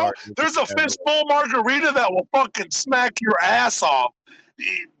full bar. Bro. There's a fishbowl margarita that will fucking smack your ass off.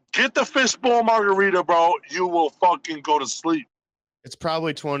 Get the fishbowl margarita, bro. You will fucking go to sleep. It's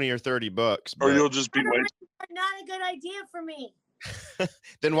probably $20 or $30, or you'll just be wasted. Not a good idea for me.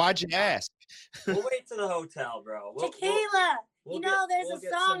 Then why'd you ask? We'll wait to the hotel, bro. Tequila. we'll there's we'll a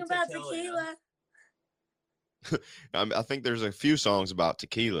get song some about tequila. I think there's a few songs about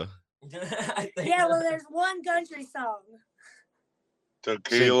tequila. Yeah, well, there's one country song.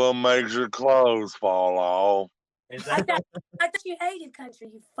 Tequila makes your clothes fall off. I thought you hated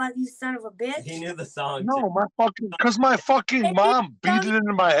country, you son of a bitch. He knew the song. No, because my fucking mom beat it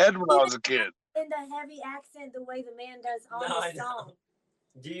into my head when I was a kid. In the heavy accent, the way the man does on the song.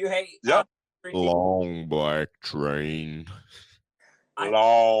 Do you hate? Yep. Long black train.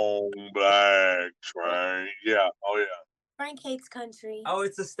 Long black train. Yeah. Oh yeah. Frank hates country. Oh,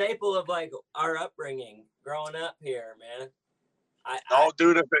 it's a staple of like our upbringing, growing up here, man.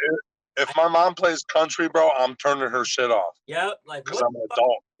 Dude, if my mom plays country, bro, I'm turning her shit off. Yep, like because I'm an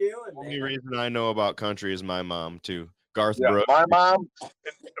adult. Doing, the only reason I know about country is my mom too. Garth Yeah, Brooks. my mom.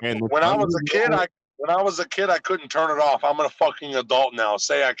 When I was a kid, I couldn't turn it off. I'm a fucking adult now.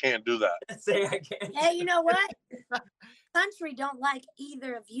 Say I can't do that. Say I can't. Hey, you know what? Country don't like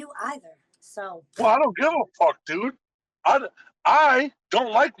either of you either. So. Well, I don't give a fuck, dude. I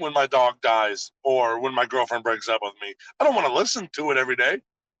don't like when my dog dies or when my girlfriend breaks up with me. I don't want to listen to it every day.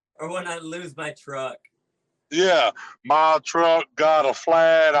 Or when I lose my truck. Yeah, my truck got a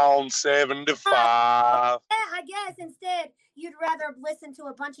flat on 75. I guess instead you'd rather listen to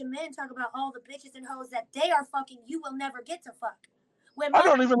a bunch of men talk about all the bitches and hoes that they are fucking you will never get to fuck. I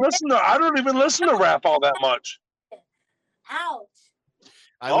don't even listen to rap all that much. Ouch.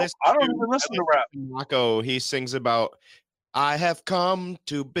 I don't even listen to rap. Marco, he sings about I have come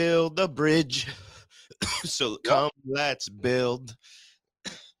to build the bridge. So come, let's build.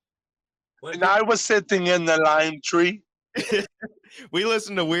 And I was sitting in the lime tree. We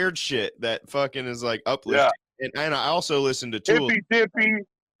listen to weird shit that fucking is like uplifting. Yeah. And I also listen to Tool. Hippy dippy.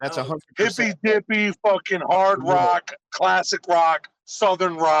 That's 100%. Hippy dippy, fucking hard rock, classic rock,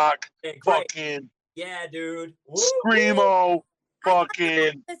 southern rock, fucking. Yeah, dude. Screamo,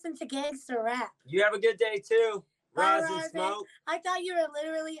 fucking. Listen to gangster rap. You have a good day too. Rise and smoke. I thought you were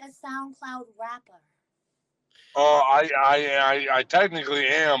literally a SoundCloud rapper. I technically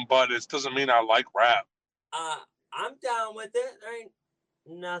am, but it doesn't mean I like rap. I'm down with it. There ain't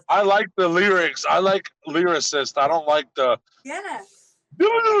nothing. I like the lyrics. I like lyricists. I don't like the. Yeah.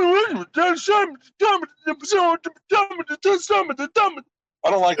 I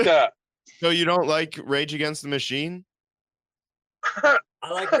don't like that. So you don't like Rage Against the Machine? I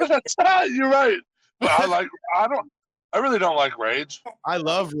like. You're right. But I really don't like Rage. I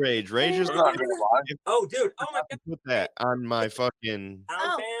love Rage. Rage is. I'm not gonna lie. Oh, dude. Oh my god. Put that on my fucking.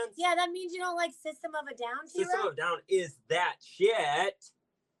 Oh, yeah, that means you don't like System of a Down. System of a Down is that shit.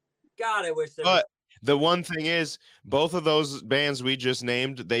 God, I wish there was. The one thing is, both of those bands we just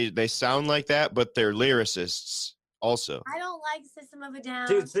named, they sound like that, but they're lyricists also. I don't like System of a Down.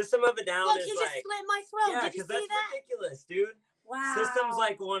 Dude, System of a Down Look, is you like... just slit my throat. Yeah, did you see that's that? Ridiculous, dude. Wow. System's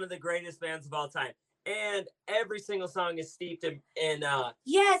like one of the greatest bands of all time. And every single song is steeped in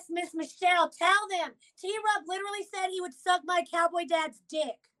Yes, Miss Michelle, tell them. T-Rub literally said he would suck my cowboy dad's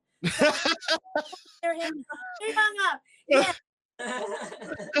dick. So, he hung up. Yeah.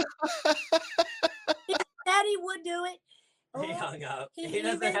 He said he would do it. He hung up. He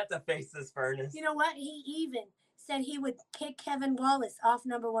doesn't have to face this furnace. You know what? He even said he would kick Kevin Wallace off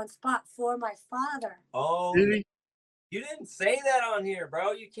 #1 spot for my father. Oh, really? You didn't say that on here,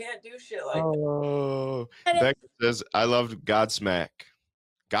 bro. You can't do shit like that. Oh, Becca says, I love Godsmack.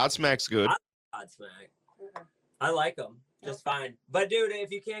 Godsmack's good. Godsmack. I like them just fine. But, dude,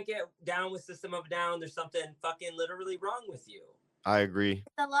 if you can't get down with System of a Down, there's something fucking literally wrong with you. I agree.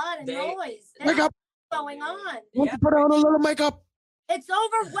 It's a lot of noise. Makeup going on. Want to put on a little makeup? It's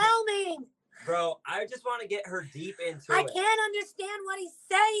overwhelming. Bro, I just want to get her deep into it. I can't understand what he's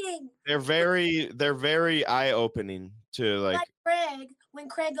saying. They're very eye-opening to like Craig. When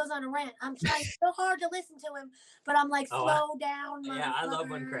Craig goes on a rant, I'm trying so hard to listen to him, but I'm like, slow down. Yeah, I love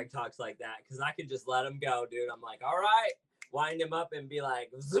when Craig talks like that because I can just let him go, dude. I'm like, all right, wind him up and be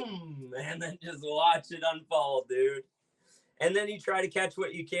like, zoom, and then just watch it unfold, dude. And then you try to catch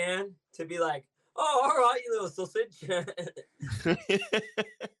what you can to be like, oh, all right, you little sausage.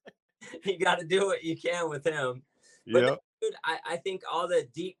 You got to do what you can with him. But Yeah. dude, I think all the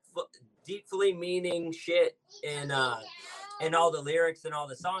deeply meaning shit and all the lyrics and all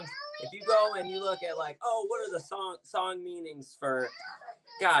the songs, if you go and you look at like, oh, what are the song meanings for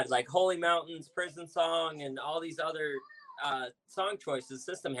God, like Holy Mountains, Prison Song, and all these other song choices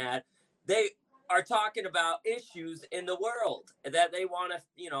System had, they are talking about issues in the world that they want to,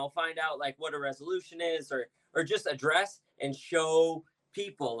 you know, find out like what a resolution is, or just address and show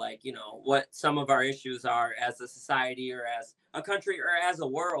people like, you know, what some of our issues are as a society or as a country or as a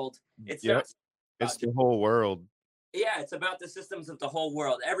world. It's Yep. not It's the whole world. Yeah, it's about the systems of the whole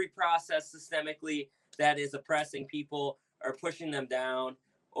world. Every process systemically that is oppressing people or pushing them down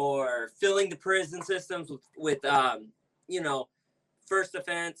or filling the prison systems with you know, first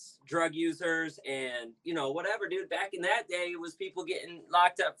offense drug users and, you know, whatever, dude. Back in that day, it was people getting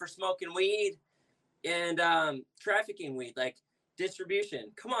locked up for smoking weed and trafficking weed, like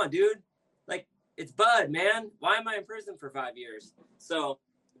distribution. Come on, dude. Like, it's Bud, man. Why am I in prison for 5 years? So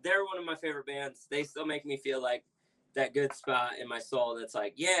they're one of my favorite bands. They still make me feel like that good spot in my soul that's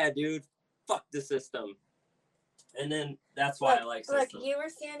like, yeah, dude, fuck the system. And then that's why I like system. Look, you were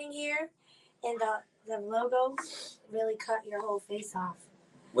standing here and the logo really cut your whole face off.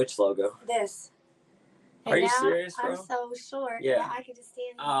 Which logo? This. And Are you now serious, bro? I'm so short. Yeah. I can just stand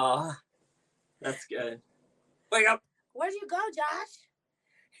here. Aw, that's good. Wake up. Where'd you go, Josh?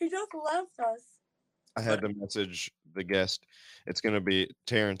 He just left us. I had to message the guest. It's going to be,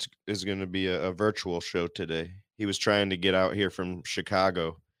 Terrence is going to be a virtual show today. He was trying to get out here from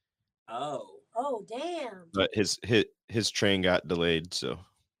Chicago, Oh, damn. but his train got delayed, so.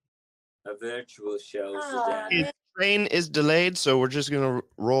 A virtual show Aw, today. His train is delayed, so we're just going to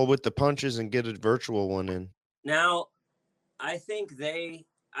roll with the punches and get a virtual one in. Now, I think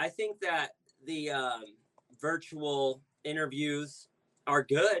that the virtual interviews are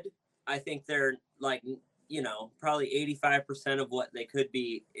good. I think they're like, you know, probably 85% of what they could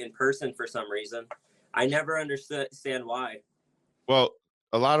be in person for some reason. I never understand why. Well,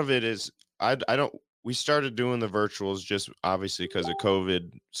 a lot of it is, I don't, we started doing the virtuals just obviously because of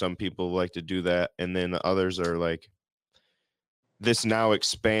COVID. Some people like to do that. And then others are like, this now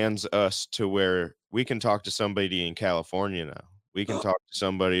expands us to where we can talk to somebody in California now. We can talk to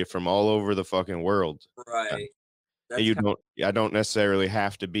somebody from all over the fucking world. Right. And I don't necessarily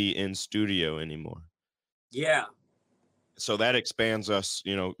have to be in studio anymore. Yeah. So that expands us,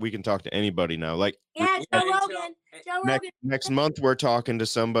 you know, we can talk to anybody now. Like Yeah, Joe Rogan. Joe Rogan. next month we're talking to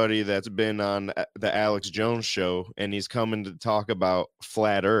somebody that's been on the Alex Jones show, and he's coming to talk about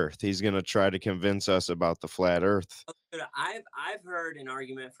flat earth. He's going to try to convince us about the flat earth. Dude, I've heard an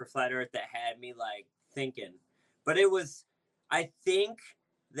argument for flat earth that had me like thinking, but it was, I think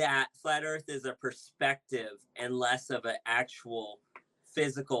that flat earth is a perspective and less of an actual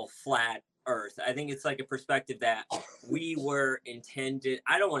physical flat earth. I think it's like a perspective that we were intended.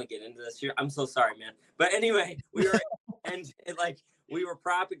 I don't want to get into this here. I'm so sorry, man. But anyway, we were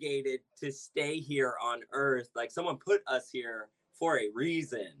propagated to stay here on earth. Like someone put us here for a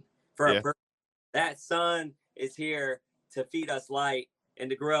reason, for a purpose. That sun is here to feed us light and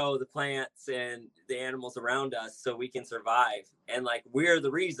to grow the plants and the animals around us so we can survive. And like, we're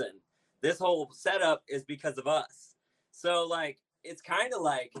the reason. This whole setup is because of us. So like, it's kind of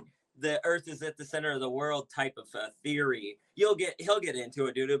like the earth is at the center of the world type of theory. He'll get into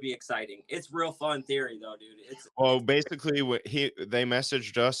it, dude. It'll be exciting. It's real fun theory though, dude. Well, basically what they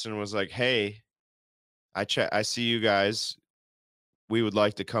messaged us and was like, hey, I see you guys. We would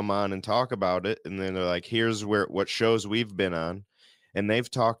like to come on and talk about it. And then they're like, here's what shows we've been on. And they've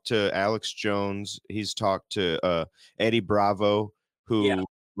talked to Alex Jones. He's talked to Eddie Bravo, who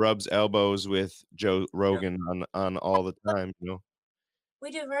rubs elbows with Joe Rogan on all the time, you know. We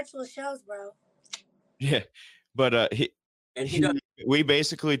do virtual shows, bro. Yeah. But we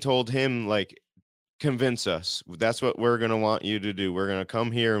basically told him, like, convince us. That's what we're gonna want you to do. We're gonna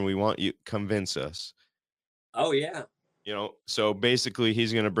come here and we want you convince us. Oh yeah. You know, so basically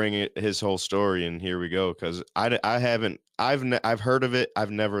he's going to bring his whole story, and here we go. Cause I've heard of it. I've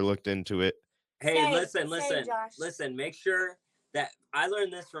never looked into it. Hey, listen, make sure that I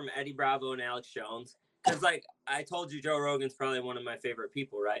learned this from Eddie Bravo and Alex Jones. Cause like I told you, Joe Rogan's probably one of my favorite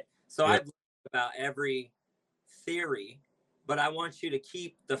people, right? So I've learned about every theory, but I want you to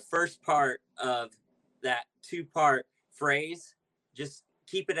keep the first part of that 2-part phrase, just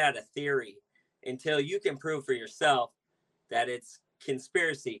keep it at a theory until you can prove for yourself that it's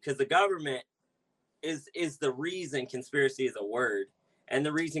conspiracy, because the government is the reason conspiracy is a word, and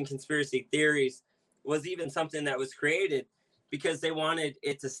the reason conspiracy theories was even something that was created because they wanted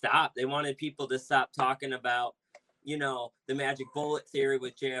it to stop. They wanted people to stop talking about, you know, the magic bullet theory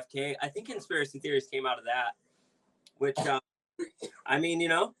with JFK. I think conspiracy theories came out of that, which, I mean, you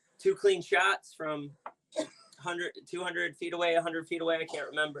know, 2 clean shots from 200 feet away, 100 feet away, I can't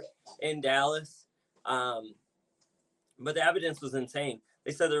remember, in Dallas. But the evidence was insane.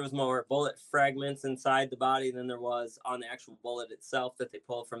 They said there was more bullet fragments inside the body than there was on the actual bullet itself that they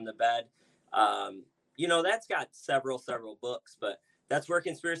pulled from the bed. You know, that's got several books, but that's where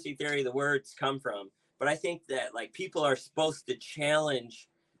conspiracy theory, the words, come from. But I think that, like, people are supposed to challenge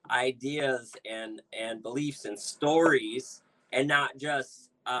ideas and beliefs and stories, and not just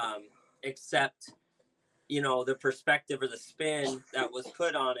accept, you know, the perspective or the spin that was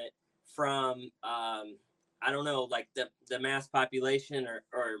put on it from I don't know, like the mass population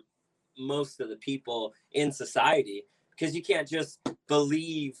or most of the people in society, because you can't just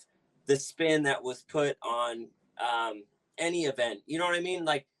believe the spin that was put on any event. You know what I mean?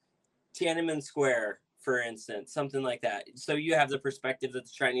 Like Tiananmen Square, for instance, something like that. So you have the perspective that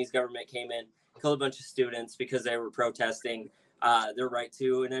the Chinese government came in, killed a bunch of students because they were protesting their right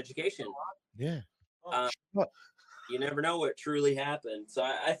to an education. Yeah. You never know what truly happened. So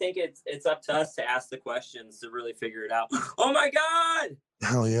I think it's up to us to ask the questions to really figure it out. Oh my God!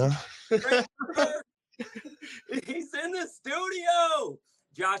 Hell yeah. He's in the studio.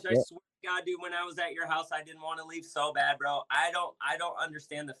 Josh, I swear to God, dude, when I was at your house, I didn't want to leave so bad, bro. I don't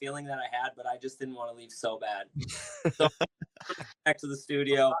understand the feeling that I had, but I just didn't want to leave so bad. So back to the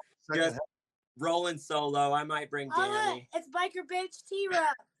studio, just rolling solo. I might bring Danny. It's Biker Bitch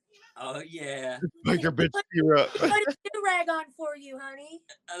T-Rup. Oh yeah. Biker Bitch T-Rup. Put a do-rag on for you, honey.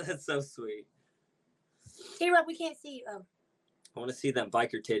 Oh, that's so sweet. T-Rup, we can't see you. Oh. I want to see them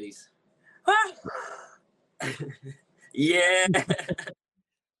biker titties. Yeah.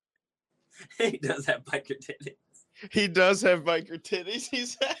 He does have biker titties. He does have biker titties.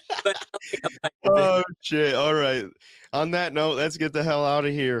 He's oh shit. All right. On that note, let's get the hell out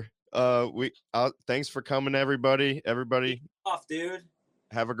of here. Thanks for coming, everybody. Everybody off, dude.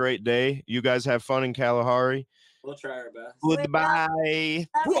 Have a great day. You guys have fun in Kalahari. We'll try our best. Goodbye.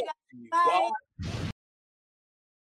 Bye.